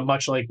nerds,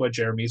 much like what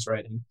Jeremy's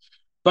writing.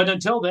 But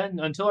until then,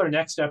 until our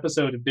next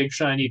episode of Big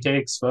Shiny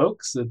Takes,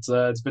 folks,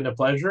 it's been a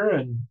pleasure,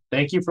 and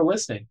thank you for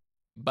listening.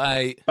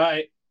 Bye.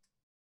 Bye.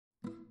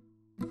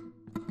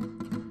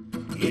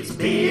 It's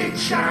Big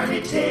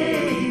Shiny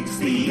Takes,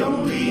 the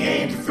only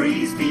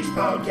antifreeze speech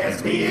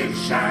podcast. Big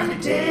Shiny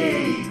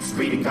Takes,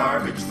 reading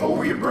garbage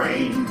for your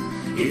brain.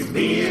 It's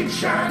Big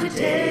Shiny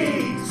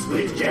Takes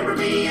with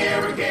Jeremy,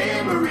 Eric,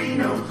 and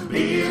Marino.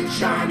 Big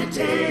Shiny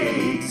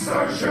Takes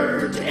are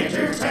sure to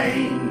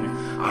entertain.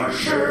 Are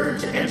sure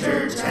to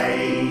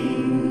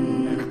entertain.